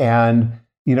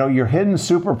hidden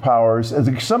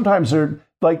superpowers, sometimes they're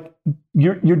like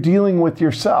you're dealing with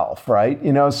yourself, right?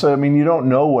 So I mean, you don't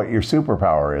know what your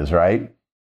superpower is, right?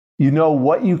 You know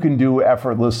what you can do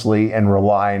effortlessly and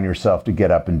rely on yourself to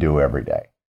get up and do every day.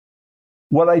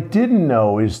 What I didn't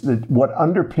know is that what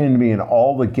underpinned me in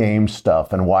all the game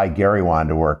stuff and why Gary wanted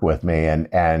to work with me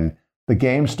and the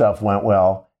game stuff went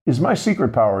well is my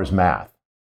secret power is math.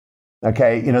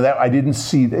 Okay, that I didn't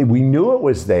see. We knew it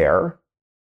was there,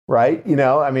 right?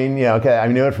 I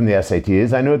knew it from the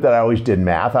SATs. I knew that I always did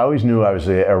math. I always knew I was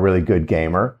a really good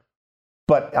gamer.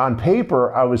 But on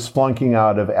paper, I was flunking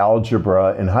out of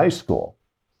algebra in high school.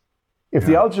 If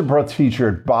the algebra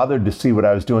teacher had bothered to see what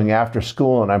I was doing after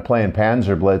school and I'm playing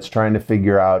Panzer Blitz, trying to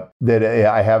figure out that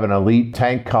I have an elite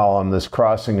tank column that's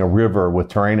crossing a river with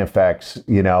terrain effects,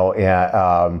 with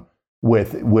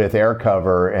air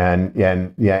cover and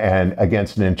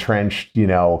against an entrenched,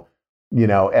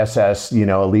 SS,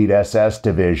 elite SS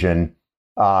division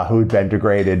who'd been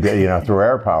degraded, through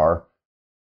air power.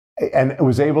 And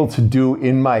was able to do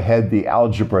in my head the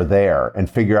algebra there and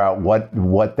figure out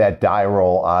what that die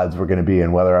roll odds were going to be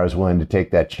and whether I was willing to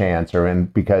take that chance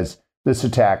because this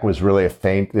attack was really a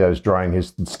feint that I was drawing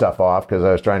his stuff off because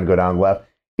I was trying to go down the left.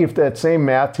 If that same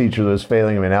math teacher that was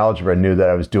failing him in algebra knew that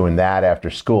I was doing that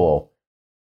after school,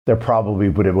 there probably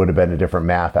would have been a different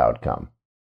math outcome.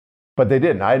 But they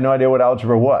didn't. I had no idea what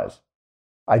algebra was.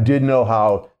 I did know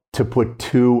how to put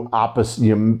two opposite,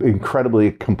 incredibly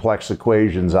complex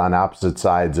equations on opposite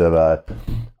sides of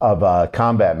a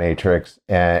combat matrix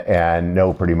and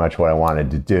know pretty much what I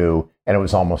wanted to do. And it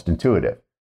was almost intuitive.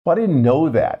 But I didn't know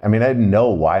that. I mean, I didn't know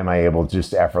why am I able to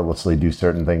just effortlessly do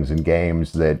certain things in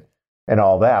games and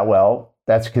all that. Well,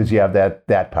 that's because you have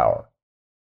that power.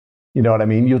 You know what I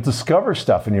mean? You'll discover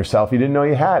stuff in yourself you didn't know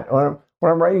you had. When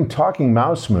I'm writing talking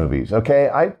mouse movies, okay,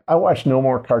 I watched no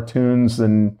more cartoons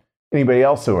than anybody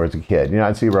else who was a kid.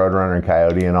 I'd see Roadrunner and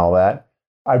Coyote and all that.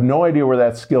 I have no idea where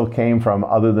that skill came from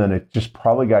other than it just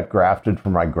probably got grafted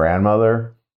from my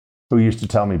grandmother who used to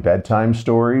tell me bedtime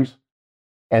stories.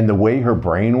 And the way her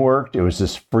brain worked, it was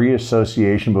this free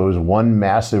association, but it was one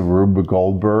massive Rube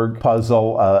Goldberg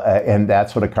puzzle. And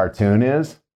that's what a cartoon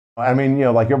is. I mean,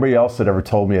 like everybody else that ever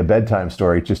told me a bedtime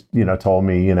story, just, told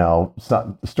me,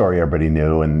 some story everybody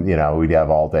knew. And, we'd have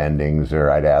alt endings or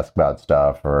I'd ask about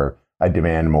stuff or I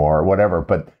demand more or whatever.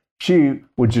 But she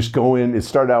would just go in. It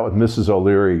started out with Mrs.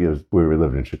 O'Leary. We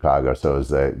lived in Chicago. So it was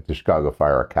the Chicago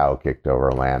fire, a cow kicked over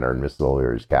a lantern, Mrs.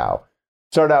 O'Leary's cow.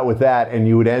 Started out with that. And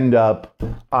you would end up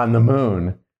on the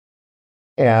moon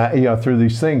and, through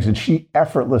these things. And she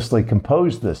effortlessly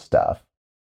composed this stuff.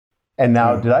 And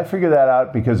now, did I figure that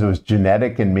out because it was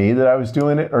genetic in me that I was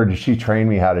doing it? Or did she train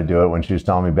me how to do it when she was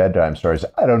telling me bedtime stories?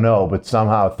 I don't know. But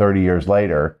somehow 30 years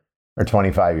later or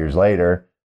 25 years later,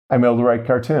 I'm able to write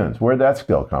cartoons. Where'd that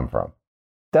skill come from?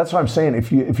 That's what I'm saying.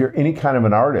 If you're any kind of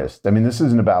an artist, I mean, this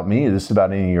isn't about me. This is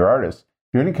about any of your artists.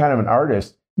 If you're any kind of an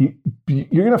artist,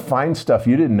 you're going to find stuff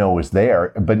you didn't know was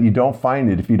there, but you don't find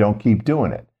it if you don't keep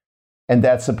doing it. And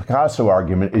that's the Picasso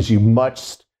argument, is you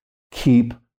must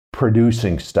keep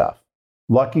producing stuff.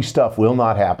 Lucky stuff will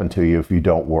not happen to you if you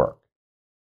don't work.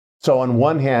 So on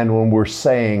one hand, when we're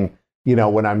saying,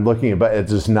 when I'm looking at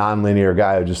this nonlinear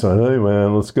guy who just said, hey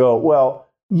man, let's go. Well,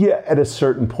 yeah, at a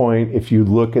certain point, if you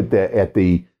look at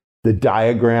the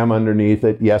diagram underneath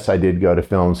it, yes, I did go to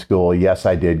film school. Yes,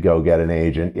 I did go get an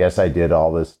agent. Yes, I did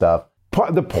all this stuff.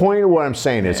 The point of what I'm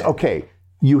saying is, okay,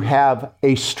 you have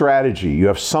a strategy. You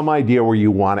have some idea where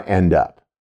you want to end up.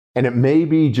 And it may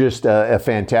be just a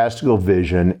fantastical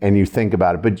vision and you think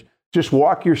about it, but just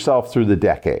walk yourself through the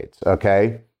decades,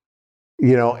 okay?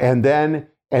 And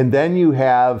then you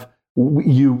have,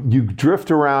 you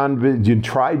drift around, you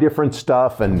try different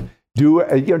stuff and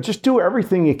just do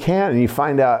everything you can and you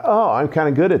find out, oh, I'm kind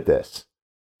of good at this.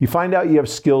 You find out you have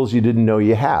skills you didn't know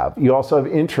you have. You also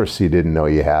have interests you didn't know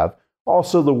you have.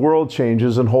 Also, the world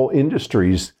changes and whole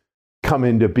industries come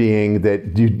into being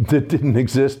that didn't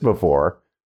exist before.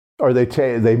 Or they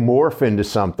morph into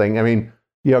something. I mean,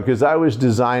 because I was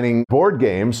designing board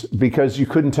games because you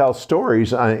couldn't tell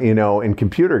stories, in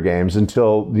computer games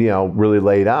until, really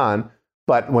late on.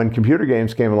 But when computer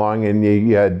games came along and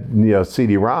you had,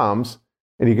 CD-ROMs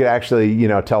and you could actually,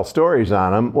 tell stories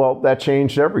on them, well, that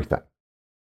changed everything.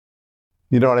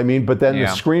 You know what I mean? But then the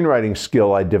screenwriting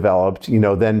skill I developed,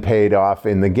 then paid off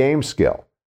in the game skill.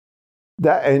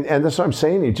 And that's what I'm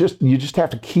saying. You just have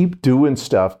to keep doing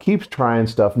stuff, keep trying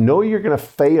stuff. Know you're going to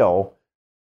fail.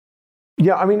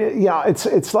 Yeah, I mean,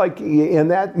 it's like, and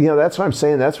that, that's what I'm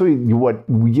saying. That's do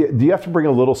you have to bring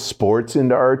a little sports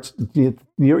into arts? You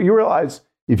realize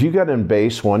if you got in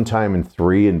base one time in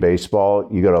 3 in baseball,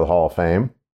 you go to the Hall of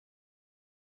Fame.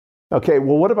 Okay,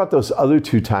 well, what about those other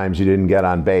 2 times you didn't get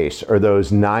on base, or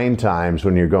those 9 times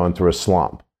when you're going through a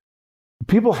slump?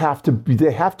 People have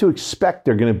to expect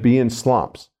they're going to be in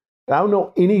slumps. And I don't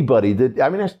know anybody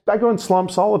I go in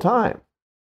slumps all the time.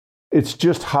 It's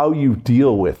just how you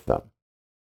deal with them.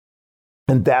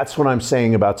 And that's what I'm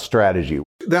saying about strategy.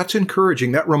 That's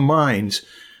encouraging. That reminds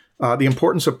the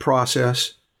importance of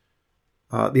process,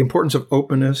 the importance of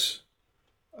openness,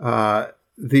 and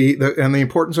the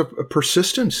importance of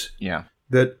persistence. Yeah.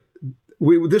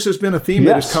 This has been a theme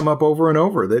that has come up over and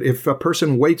over, that if a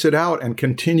person waits it out and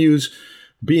continues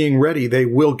being ready, they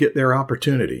will get their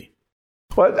opportunity.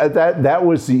 But that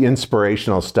was the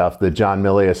inspirational stuff that John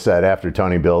Milius said after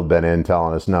Tony Bill had been in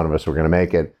telling us none of us were going to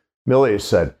make it. Milius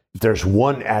said, there's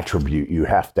one attribute you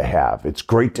have to have. It's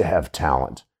great to have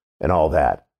talent and all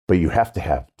that, but you have to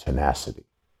have tenacity.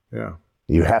 Yeah.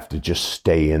 You have to just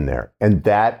stay in there. And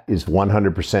that is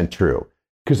 100% true.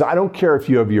 Because I don't care if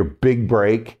you have your big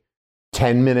break,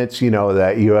 10 minutes,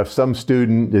 that you have some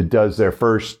student that does their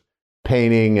first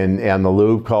painting and the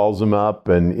Louvre calls them up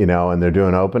and they're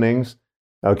doing openings.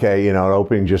 Okay, an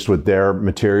opening just with their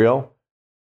material.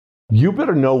 You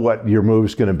better know what your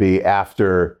move's going to be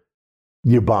after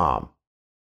you bomb.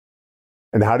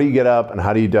 And how do you get up and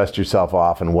how do you dust yourself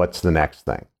off and what's the next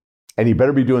thing? And you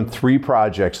better be doing 3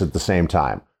 projects at the same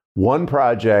time.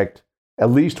 At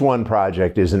least one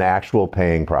project is an actual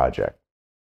paying project.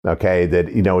 Okay, that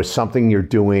is something you're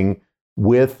doing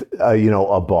with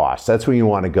a boss. That's when you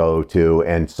want to go to,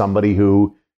 and somebody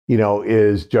who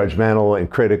is judgmental and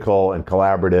critical and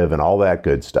collaborative and all that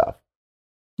good stuff.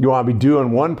 You want to be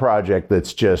doing one project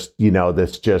that's just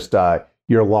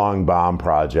your long bomb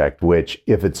project, which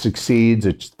if it succeeds,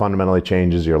 it fundamentally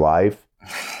changes your life,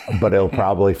 but it'll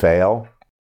probably fail.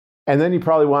 And then you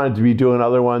probably wanted to be doing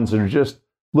other ones that are just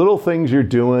little things you're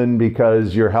doing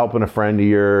because you're helping a friend of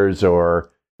yours, or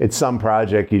it's some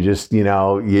project you just,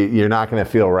 you're not going to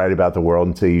feel right about the world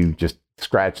until you just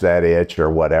scratch that itch or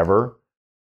whatever.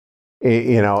 But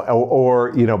a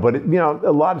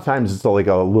lot of times it's like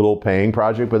a little paying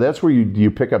project, but that's where you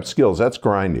pick up skills. That's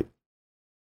grinding.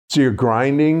 So you're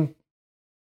grinding,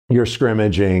 you're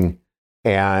scrimmaging,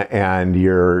 and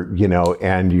you're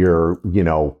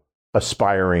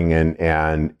aspiring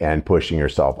and pushing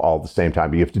yourself all at the same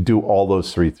time. But you have to do all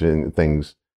those 3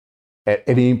 things at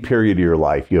any period of your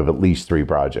life. You have at least 3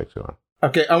 projects going.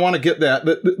 Okay, I want to get that.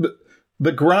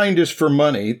 The grind is for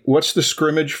money. What's the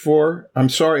scrimmage for? I'm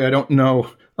sorry, I don't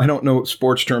know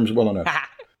sports terms well enough.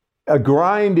 A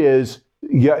grind is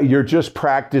you're just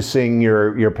practicing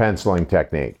your penciling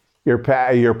technique.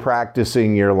 You're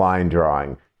practicing your line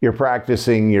drawing. You're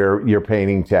practicing your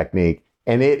painting technique,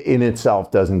 and it in itself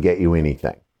doesn't get you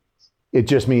anything. It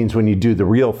just means when you do the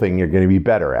real thing, you're going to be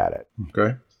better at it.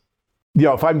 Okay.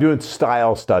 If I'm doing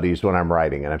style studies when I'm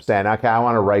writing, and I'm saying, okay, I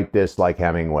want to write this like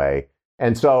Hemingway,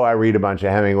 and so I read a bunch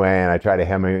of Hemingway, and I try to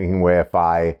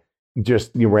Hemingwayify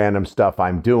just the random stuff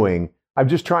I'm doing. I'm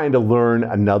just trying to learn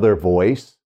another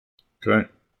voice. Okay.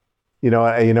 You know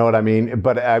what I mean?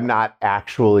 But I'm not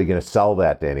actually going to sell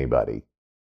that to anybody.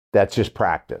 That's just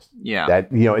practice. Yeah. That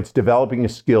it's developing a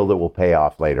skill that will pay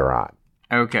off later on.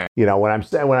 Okay. When I'm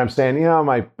saying my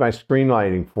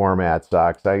screenwriting format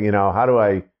sucks.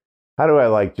 How do I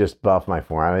like just buff my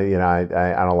format?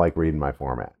 I don't like reading my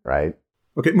format, right?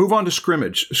 Okay, move on to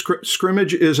scrimmage.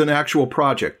 Scrimmage is an actual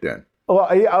project then. Well,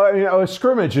 a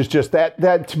scrimmage is just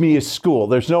that to me is school.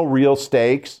 There's no real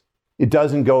stakes. It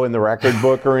doesn't go in the record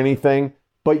book or anything,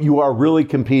 but you are really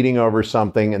competing over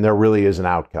something, and there really is an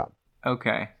outcome.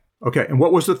 Okay. Okay, and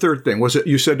what was the third thing? Was it,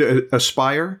 you said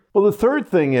aspire? Well, the third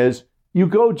thing is you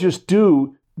go just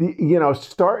do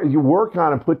you work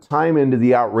on and put time into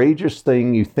the outrageous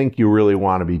thing you think you really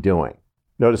want to be doing.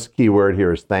 Notice the key word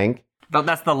here is think.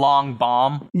 That's the long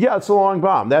bomb? Yeah, it's a long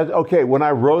bomb. When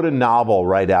I wrote a novel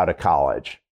right out of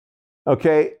college,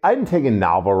 okay, I didn't take a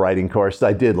novel writing course.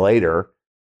 I did later.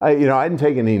 I didn't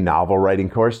take any novel writing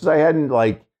courses. I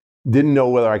didn't know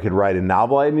whether I could write a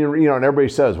novel. And everybody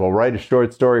says, well, write a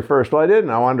short story first. Well, I didn't.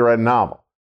 I wanted to write a novel.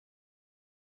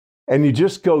 And you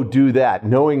just go do that,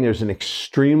 knowing there's an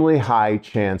extremely high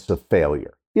chance of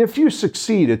failure. If you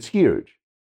succeed, it's huge.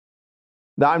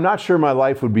 Now, I'm not sure my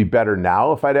life would be better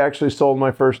now if I'd actually sold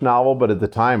my first novel, but at the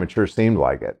time, it sure seemed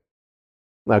like it.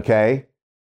 Okay.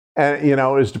 And, it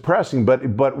was depressing, but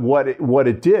what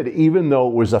it did, even though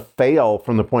it was a fail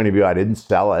from the point of view, I didn't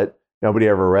sell it. Nobody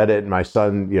ever read it. And my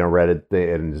son, read it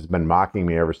and has been mocking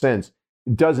me ever since.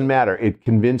 It doesn't matter. It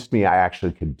convinced me I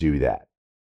actually could do that.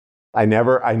 I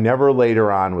never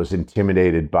later on was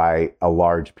intimidated by a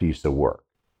large piece of work.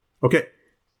 Okay.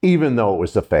 Even though it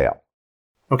was a fail.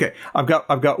 Okay. I've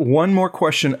got one more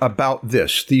question about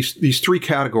this. These three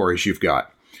categories you've got.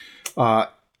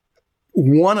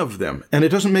 One of them, and it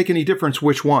doesn't make any difference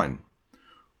which one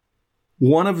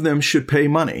of them should pay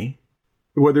money,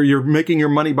 whether you're making your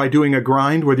money by doing a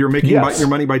grind, whether you're making your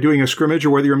money by doing a scrimmage, or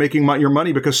whether you're making your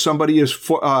money because somebody is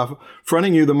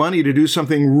fronting you the money to do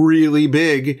something really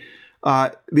big.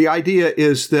 The idea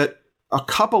is that a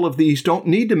couple of these don't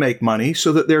need to make money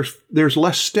so that there's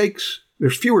less stakes.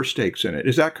 There's fewer stakes in it.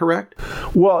 Is that correct?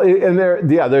 Well, and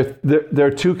there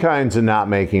are two kinds of not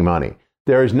making money.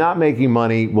 There is not making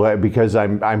money because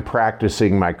I'm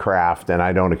practicing my craft and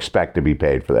I don't expect to be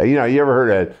paid for that. You ever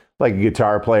heard of like a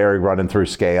guitar player running through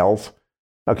scales?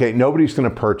 Okay, nobody's going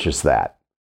to purchase that.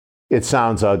 It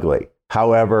sounds ugly.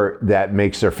 However, that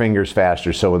makes their fingers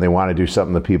faster. So when they want to do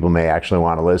something that people may actually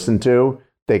want to listen to,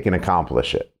 they can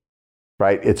accomplish it.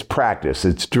 Right? It's practice.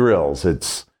 It's drills.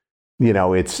 It's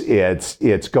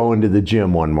going to the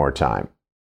gym one more time.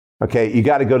 Okay, you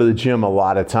got to go to the gym a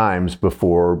lot of times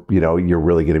before you're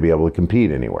really going to be able to compete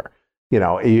anywhere.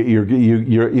 And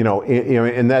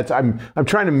that's I'm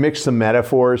trying to mix some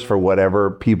metaphors for whatever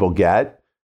people get.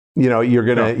 You're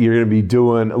gonna be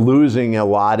losing a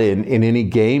lot in any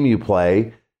game you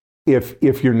play.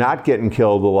 If you're not getting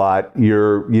killed a lot,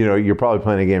 you're probably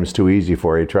playing the games too easy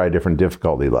for you. Try a different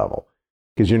difficulty level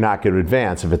because you're not going to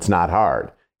advance if it's not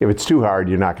hard. If it's too hard,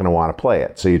 you're not going to want to play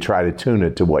it. So you try to tune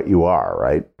it to what you are,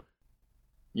 right?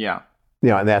 Yeah.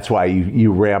 And that's why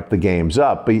you ramp the games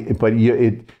up. But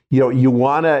you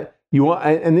want to,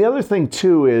 and the other thing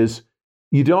too is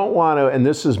you don't want to, and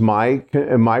this is my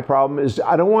problem is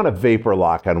I don't want to vapor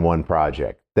lock on one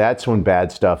project. That's when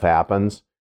bad stuff happens.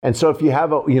 And so if you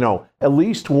have at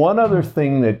least one other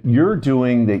thing that you're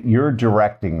doing, that you're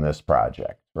directing this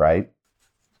project, right?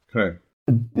 Okay.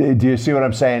 Do you see what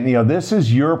I'm saying? This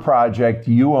is your project.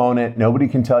 You own it. Nobody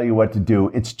can tell you what to do.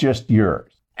 It's just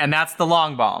yours. And that's the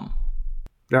long bomb.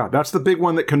 Yeah, that's the big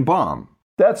one that can bomb.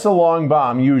 That's a long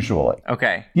bomb, usually.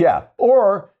 Okay. Yeah.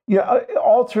 Or,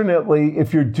 alternately,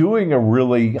 if you're doing a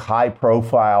really high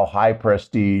profile, high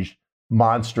prestige,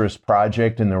 monstrous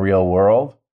project in the real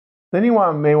world, then you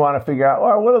may want to figure out,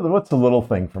 what's the little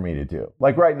thing for me to do?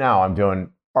 Like right now, I'm doing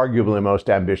arguably the most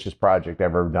ambitious project I've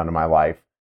ever done in my life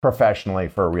professionally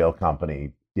for a real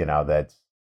company, it's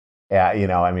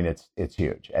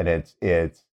huge. And it's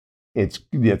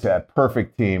a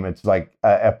perfect team. It's like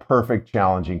a perfect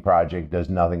challenging project. Does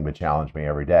nothing but challenge me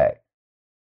every day.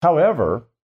 However,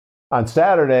 on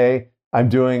Saturday, I'm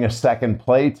doing a second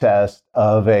play test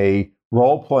of a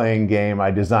role-playing game I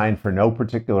designed for no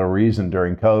particular reason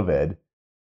during COVID.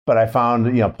 But I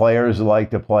found, players who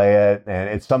like to play it. And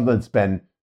it's something that's been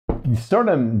sort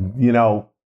of,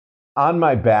 on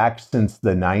my back since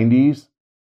the 90s.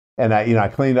 And I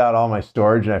cleaned out all my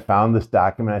storage and I found this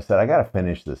document. I said, I got to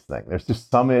finish this thing. There's just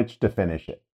some itch to finish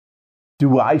it.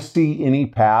 Do I see any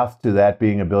path to that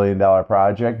being $1 billion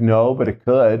project? No, but it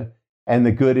could. And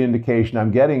the good indication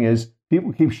I'm getting is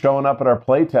people keep showing up at our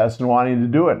play test and wanting to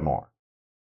do it more.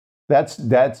 That's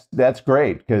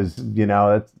great because,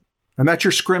 that's. And that's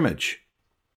your scrimmage.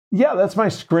 Yeah, that's my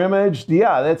scrimmage.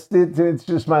 Yeah, it's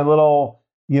just my little.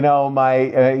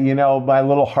 My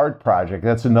little heart project.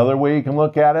 That's another way you can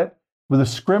look at it. But the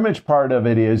scrimmage part of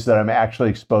it is that I'm actually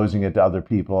exposing it to other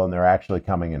people and they're actually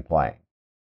coming and playing.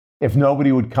 If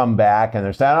nobody would come back and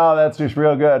they're saying, oh, that's just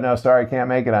real good. No, sorry, I can't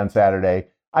make it on Saturday.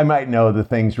 I might know the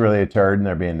thing's really a turd and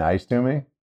they're being nice to me.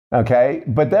 Okay.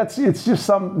 But it's just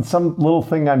some little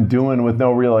thing I'm doing with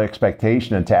no real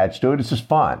expectation attached to it. It's just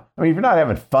fun. I mean, if you're not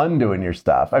having fun doing your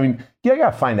stuff, you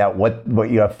got to find out what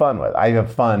you have fun with. I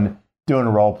have fun doing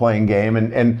a role-playing game,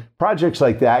 and projects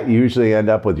like that usually end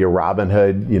up with your Robin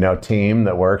Hood, team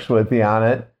that works with you on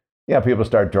it. People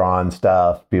start drawing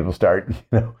stuff. People start,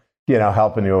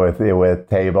 helping you with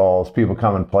tables. People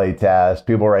come and play test.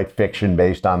 People write fiction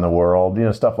based on the world,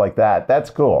 stuff like that.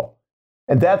 That's cool,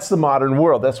 and that's the modern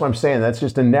world. That's what I'm saying. That's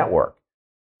just a network.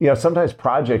 Sometimes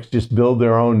projects just build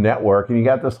their own network, and you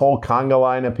got this whole conga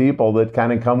line of people that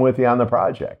kind of come with you on the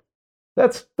project.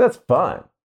 That's fun.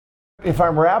 If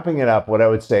I'm wrapping it up, what I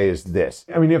would say is this.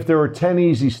 If there were 10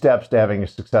 easy steps to having a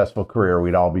successful career,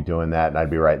 we'd all be doing that, and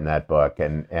I'd be writing that book.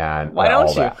 And why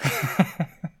don't you?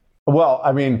 Well,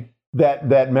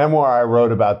 that memoir I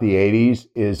wrote about the 80s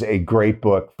is a great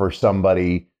book for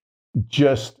somebody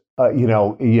just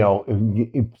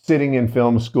sitting in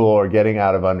film school or getting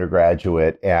out of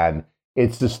undergraduate, and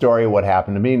it's the story of what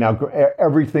happened to me. Now,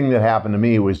 everything that happened to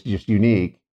me was just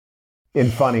unique in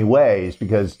funny ways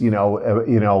because,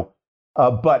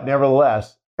 but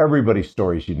nevertheless, everybody's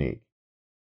story is unique.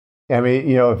 I mean,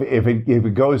 if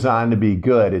it goes on to be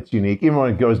good, it's unique. Even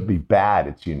when it goes to be bad,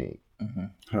 it's unique. Mm-hmm.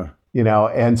 Huh.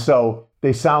 And so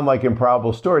they sound like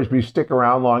improbable stories, but you stick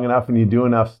around long enough and you do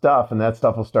enough stuff, and that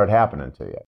stuff will start happening to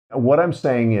you. And what I'm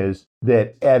saying is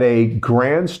that at a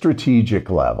grand strategic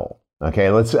level, okay,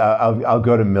 I'll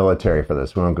go to military for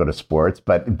this. We won't go to sports,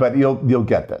 but you'll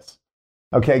get this.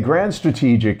 Okay, grand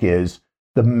strategic is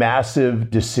the massive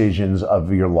decisions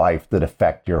of your life that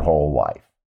affect your whole life.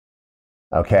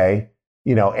 Okay,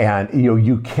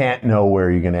 you can't know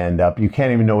where you're going to end up. You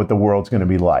can't even know what the world's going to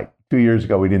be like. 2 years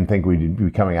ago, we didn't think we'd be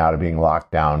coming out of being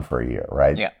locked down for a year,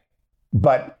 right? Yeah.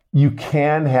 But you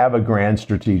can have a grand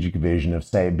strategic vision of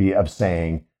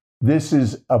saying, this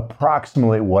is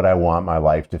approximately what I want my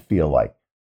life to feel like.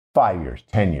 5 years,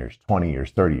 10 years, 20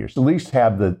 years, 30 years. At least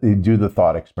do the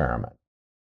thought experiment.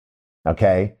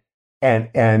 Okay?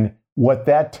 And what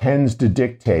that tends to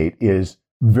dictate is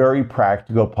very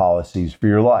practical policies for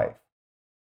your life.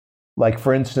 Like,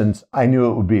 for instance, I knew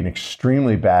it would be an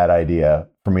extremely bad idea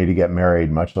for me to get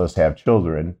married, much less have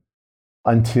children,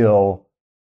 until,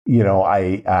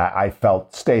 I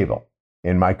felt stable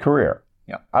in my career.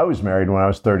 Yeah. I was married when I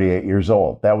was 38 years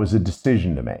old. That was a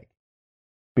decision to make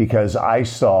because I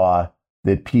saw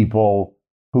that people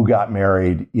who got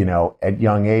married, at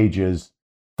young ages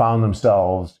found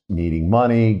themselves needing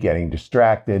money, getting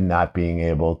distracted, not being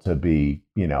able to be,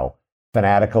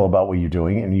 fanatical about what you're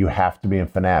doing, and you have to be a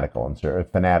fanatic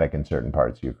in certain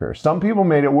parts of your career. Some people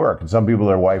made it work, and some people,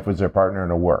 their wife was their partner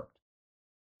and it worked.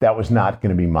 That was not going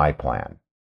to be my plan.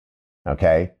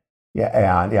 Okay?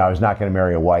 Yeah, and I was not going to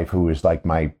marry a wife who was like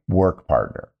my work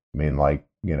partner. I mean, I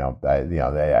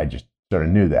just sort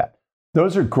of knew that.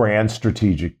 Those are grand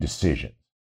strategic decisions.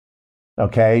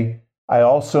 Okay? I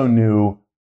also knew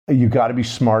you got to be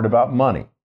smart about money.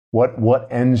 What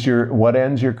ends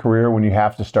your career when you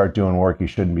have to start doing work you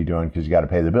shouldn't be doing because you got to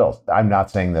pay the bills? I'm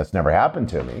not saying that's never happened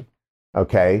to me,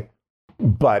 okay,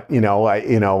 but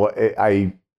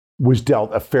I was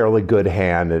dealt a fairly good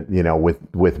hand,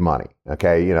 with money,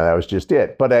 okay, that was just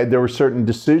it. But there were certain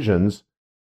decisions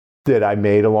that I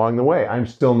made along the way. I'm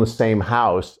still in the same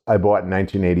house I bought in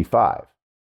 1985,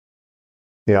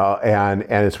 and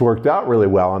it's worked out really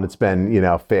well, and it's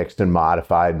been fixed and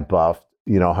modified and buffed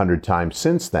 100 times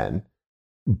since then.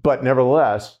 But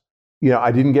nevertheless,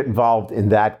 I didn't get involved in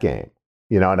that game,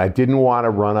 and I didn't want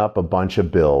to run up a bunch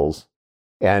of bills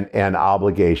and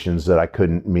obligations that I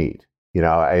couldn't meet.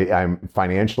 I'm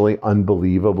financially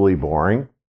unbelievably boring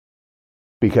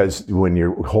because when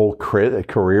your whole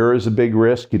career is a big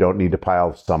risk, you don't need to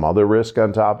pile some other risk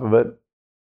on top of it.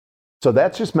 So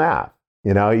that's just math.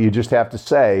 You just have to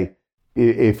say,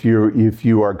 if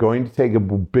you are going to take a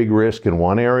big risk in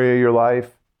one area of your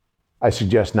life, I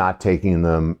suggest not taking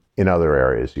them in other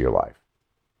areas of your life.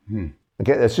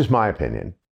 Okay, that's just my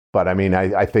opinion. But I mean,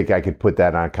 I think I could put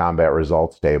that on a combat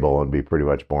results table and be pretty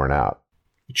much borne out.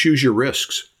 You choose your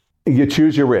risks. You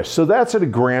choose your risks. So that's at a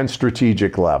grand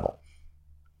strategic level.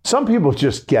 Some people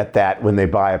just get that when they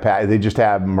buy a pack. They just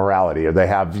have morality, or they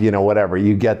have, whatever.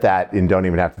 You get that and don't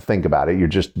even have to think about it. You're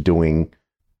just doing.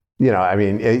 When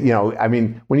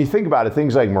you think about it,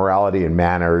 things like morality and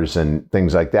manners and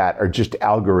things like that are just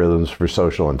algorithms for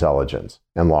social intelligence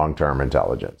and long-term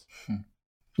intelligence.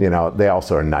 They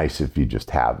also are nice if you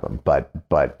just have them. But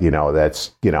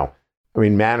that's,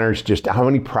 manners, just how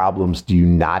many problems do you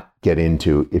not get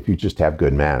into if you just have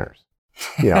good manners?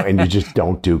 And you just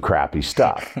don't do crappy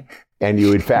stuff. And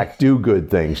you, in fact, do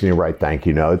good things, and you write thank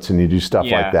you notes and you do stuff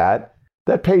like that.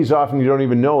 That pays off and you don't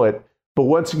even know it. But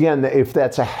once again, if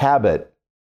that's a habit,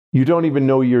 you don't even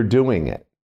know you're doing it.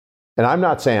 And I'm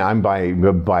not saying I'm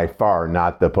by far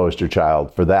not the poster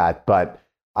child for that, but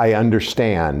I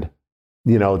understand,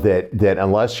 that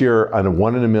unless you're a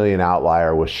 1 in a million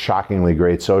outlier with shockingly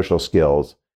great social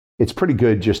skills, it's pretty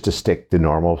good just to stick to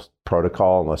normal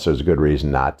protocol unless there's a good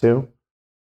reason not to.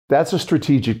 That's a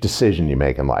strategic decision you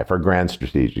make in life, or a grand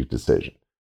strategic decision.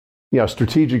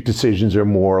 Strategic decisions are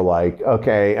more like,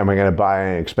 okay, am I going to buy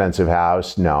an expensive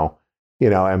house? No.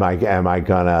 Am I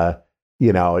gonna,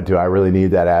 do I really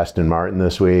need that Aston Martin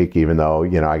this week, even though,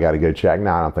 I got a good check?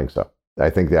 No, I don't think so. I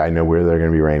think that I know where there are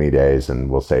going to be rainy days and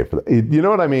we'll save for that. You know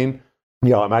what I mean?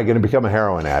 Am I going to become a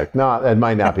heroin addict? No, that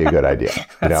might not be a good idea.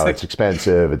 It's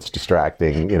expensive, it's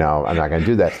distracting, I'm not going to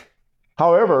do that.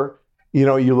 However,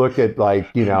 you look at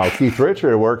Keith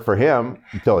Richards, it worked for him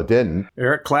until it didn't.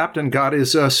 Eric Clapton got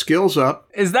his skills up.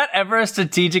 Is that ever a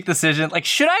strategic decision? Like,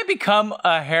 should I become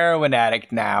a heroin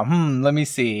addict now? Let me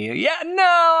see. Yeah,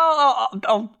 no,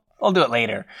 I'll do it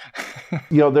later.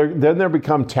 Then there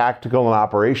become tactical and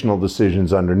operational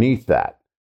decisions underneath that.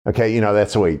 Okay,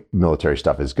 that's the way military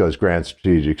stuff is. It goes grand,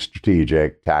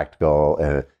 strategic, tactical,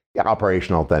 and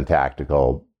operational, then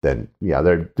tactical. Then, there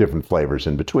are different flavors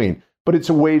in between. But it's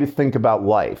a way to think about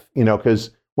life,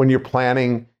 because when you're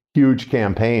planning huge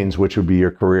campaigns, which would be your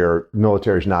career,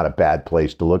 military is not a bad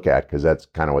place to look at because that's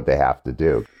kind of what they have to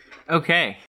do.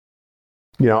 Okay.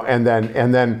 And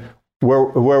then where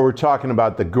we're talking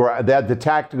about the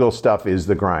tactical stuff is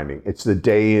the grinding. It's the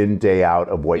day in, day out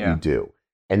of what you do.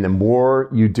 And the more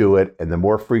you do it, and the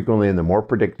more frequently and the more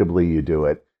predictably you do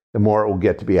it, the more it will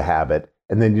get to be a habit.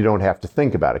 And then you don't have to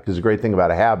think about it. Because the great thing about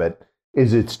a habit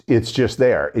is it's just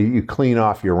there. You clean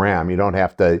off your RAM. You don't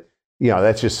have to,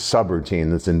 that's just a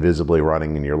subroutine that's invisibly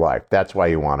running in your life. That's why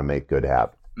you want to make good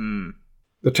habits.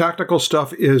 The tactical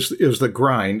stuff is the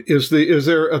grind. Is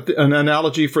there an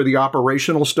analogy for the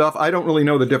operational stuff? I don't really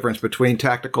know the difference between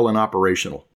tactical and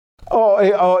operational.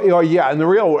 Oh yeah. And the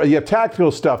real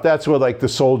tactical stuff, that's what like the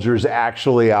soldiers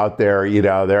actually out there,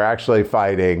 they're actually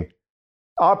fighting.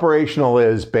 Operational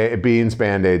is beans,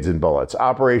 Band-Aids, and bullets.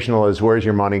 Operational is where's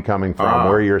your money coming from?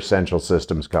 Where are your essential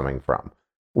systems coming from?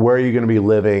 Where are you going to be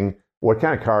living? What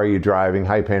kind of car are you driving?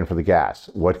 How are you paying for the gas?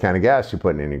 What kind of gas are you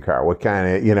putting in your car? What kind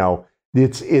of,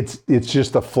 it's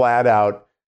just the flat out,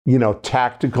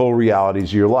 tactical realities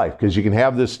of your life. Because you can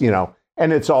have this,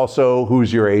 and it's also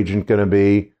who's your agent going to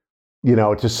be,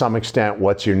 to some extent,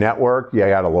 what's your network? You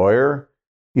got a lawyer,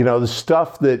 the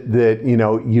stuff that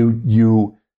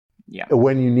you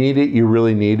when you need it, you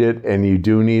really need it, and you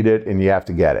do need it, and you have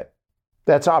to get it.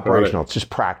 That's operational. It's just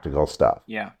practical stuff.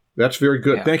 Yeah. That's very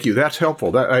good. Yeah. Thank you. That's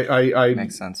helpful. I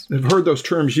makes sense. I've heard those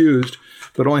terms used,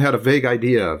 but only had a vague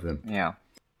idea of them. Yeah.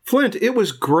 Flint, it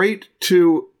was great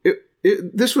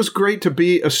this was great to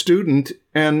be a student,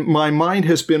 and my mind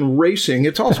has been racing.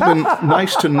 It's also been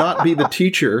nice to not be the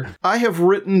teacher. I have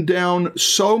written down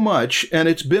so much, and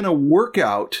it's been a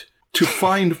workout to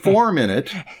find form in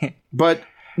it, but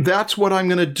that's what I'm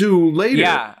going to do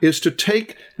later, is to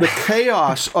take the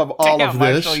chaos of all of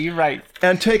this Marshall, you're right.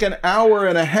 and take an hour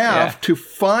and a half to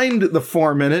find the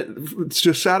form in it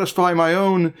to satisfy my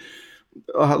own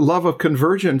love of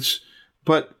convergence.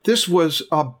 But this was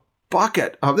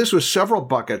this was several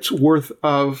buckets worth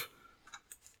of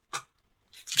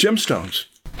gemstones.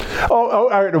 Oh, all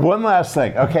right. One last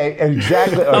thing. Okay,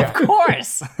 exactly. Okay. Of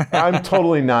course. I'm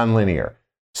totally nonlinear.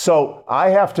 So I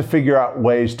have to figure out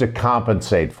ways to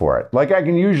compensate for it. Like I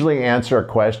can usually answer a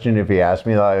question if you ask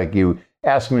me, like you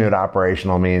ask me what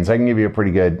operational means, I can give you a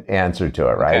pretty good answer to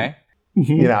it, right? Okay.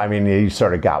 Mm-hmm. You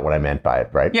sort of got what I meant by it,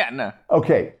 right? Yeah, no.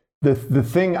 Okay. The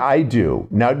thing I do,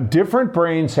 now different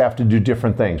brains have to do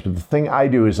different things, but the thing I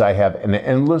do is I have an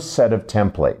endless set of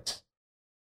templates.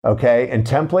 Okay? And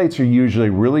templates are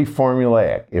usually really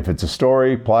formulaic. If it's a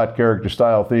story, plot, character,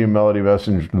 style, theme, melody,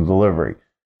 message, and delivery.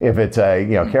 If it's a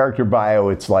character bio,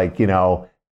 it's like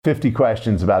 50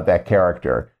 questions about that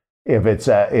character. If it's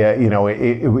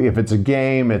if it's a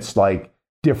game, it's like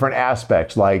different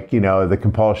aspects, like the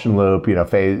compulsion loop,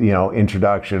 phase,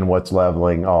 introduction, what's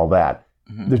leveling, all that.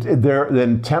 Mm-hmm.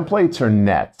 Then templates are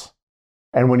nets,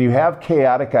 and when you have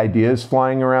chaotic ideas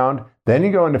flying around, then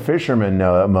you go into fisherman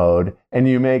mode and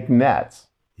you make nets.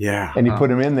 Yeah, and you put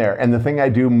them in there. And the thing I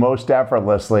do most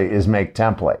effortlessly is make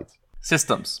templates,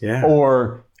 systems,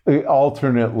 or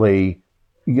alternately,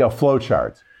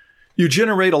 flowcharts. You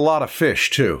generate a lot of fish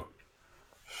too.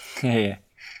 Yeah.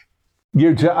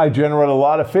 I generate a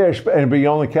lot of fish, but you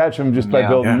only catch them just by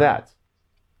building nets.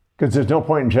 Because there's no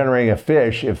point in generating a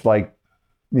fish if,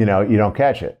 you don't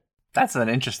catch it. That's an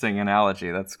interesting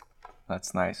analogy.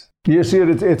 That's nice. You see,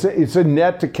 it's a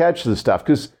net to catch the stuff.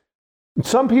 Because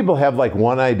some people have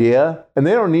one idea, and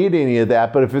they don't need any of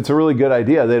that. But if it's a really good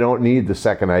idea, they don't need the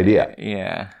second idea.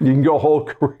 Yeah. You can go a whole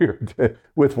career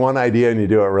with one idea, and you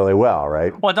do it really well,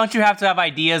 right? Well, don't you have to have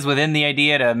ideas within the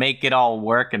idea to make it all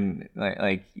work? And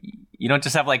you don't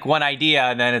just have one idea,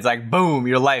 and then it's boom,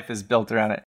 your life is built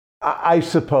around it. I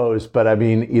suppose, but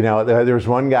there was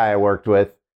one guy I worked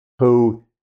with who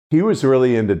he was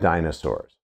really into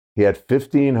dinosaurs. He had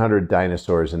 1,500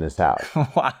 dinosaurs in his house.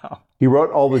 Wow. He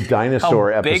wrote all the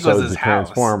dinosaur episodes of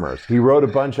Transformers. He wrote a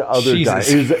bunch of other dinosaurs.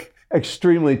 He was an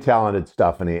extremely talented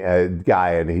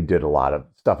guy, and he did a lot of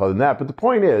stuff other than that. But the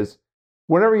point is,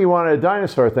 whenever you wanted a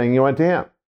dinosaur thing, you went to him.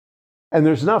 And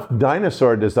there's enough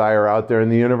dinosaur desire out there in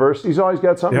the universe. He's always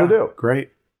got something to do.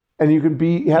 Great. And you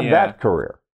can have that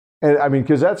career. And I mean,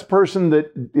 because that's a person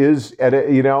that is at a,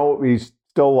 he's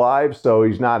still alive, so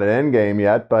he's not at endgame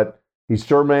yet, but he's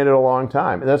sure made it a long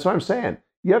time. And that's what I'm saying.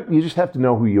 You just have to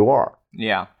know who you are.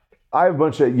 Yeah. I have a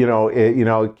bunch of,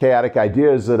 chaotic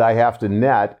ideas that I have to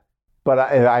net, but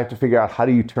I have to figure out how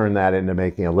do you turn that into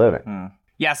making a living.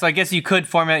 Yeah, so I guess you could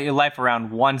formulate your life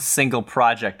around one single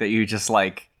project that you just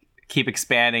like keep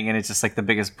expanding, and it's just like the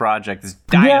biggest project. This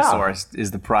dinosaurs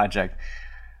is the project.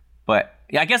 But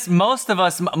yeah, I guess most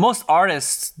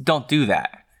artists don't do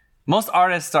that. Most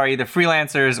artists are either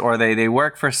freelancers or they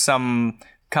work for some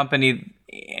company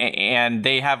and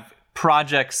they have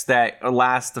projects that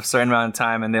last a certain amount of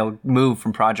time and they'll move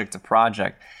from project to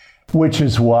project. Which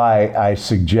is why I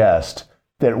suggest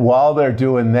that while they're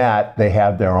doing that, they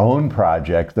have their own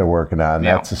project they're working on.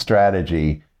 Yeah. That's a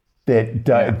strategy that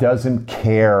doesn't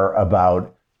care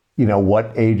about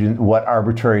what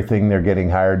arbitrary thing they're getting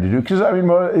hired to do. Because I mean,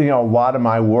 a lot of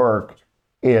my work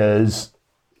is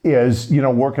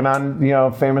working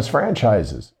on famous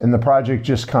franchises, and the project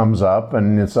just comes up,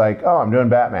 and it's like, oh, I'm doing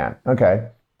Batman, okay,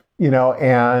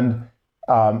 and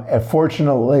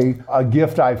fortunately, a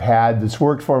gift I've had that's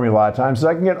worked for me a lot of times is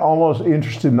I can get almost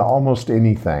interested in almost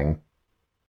anything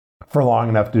for long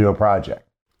enough to do a project.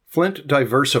 Flint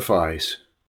diversifies.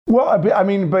 Well, I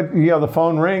mean, but the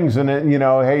phone rings and it,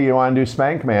 hey, you want to do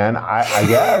Spank Man? I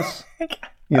guess. Hey,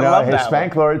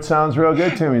 Spanklord sounds real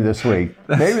good to me this week.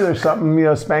 Maybe there's something,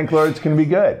 Spanklords can be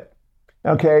good.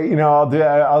 Okay, I'll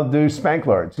do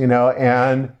Spanklords,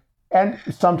 and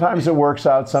sometimes it works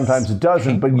out, sometimes it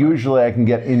doesn't, but usually I can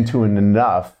get into it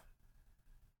enough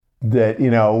that,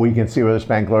 we can see whether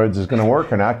Spanklords is going to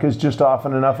work or not, because just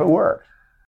often enough it works.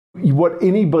 What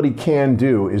anybody can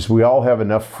do is we all have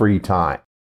enough free time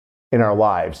in our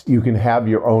lives. You can have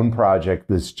your own project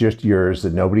that's just yours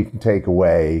that nobody can take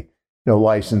away, no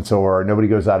licensor, nobody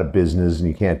goes out of business and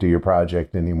you can't do your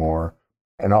project anymore,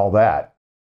 and all that.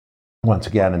 Once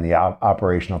again, in the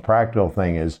operational practical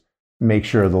thing is make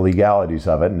sure the legalities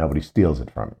of it and nobody steals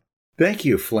it from you. Thank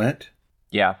you, Flint.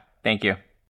 Yeah, thank you.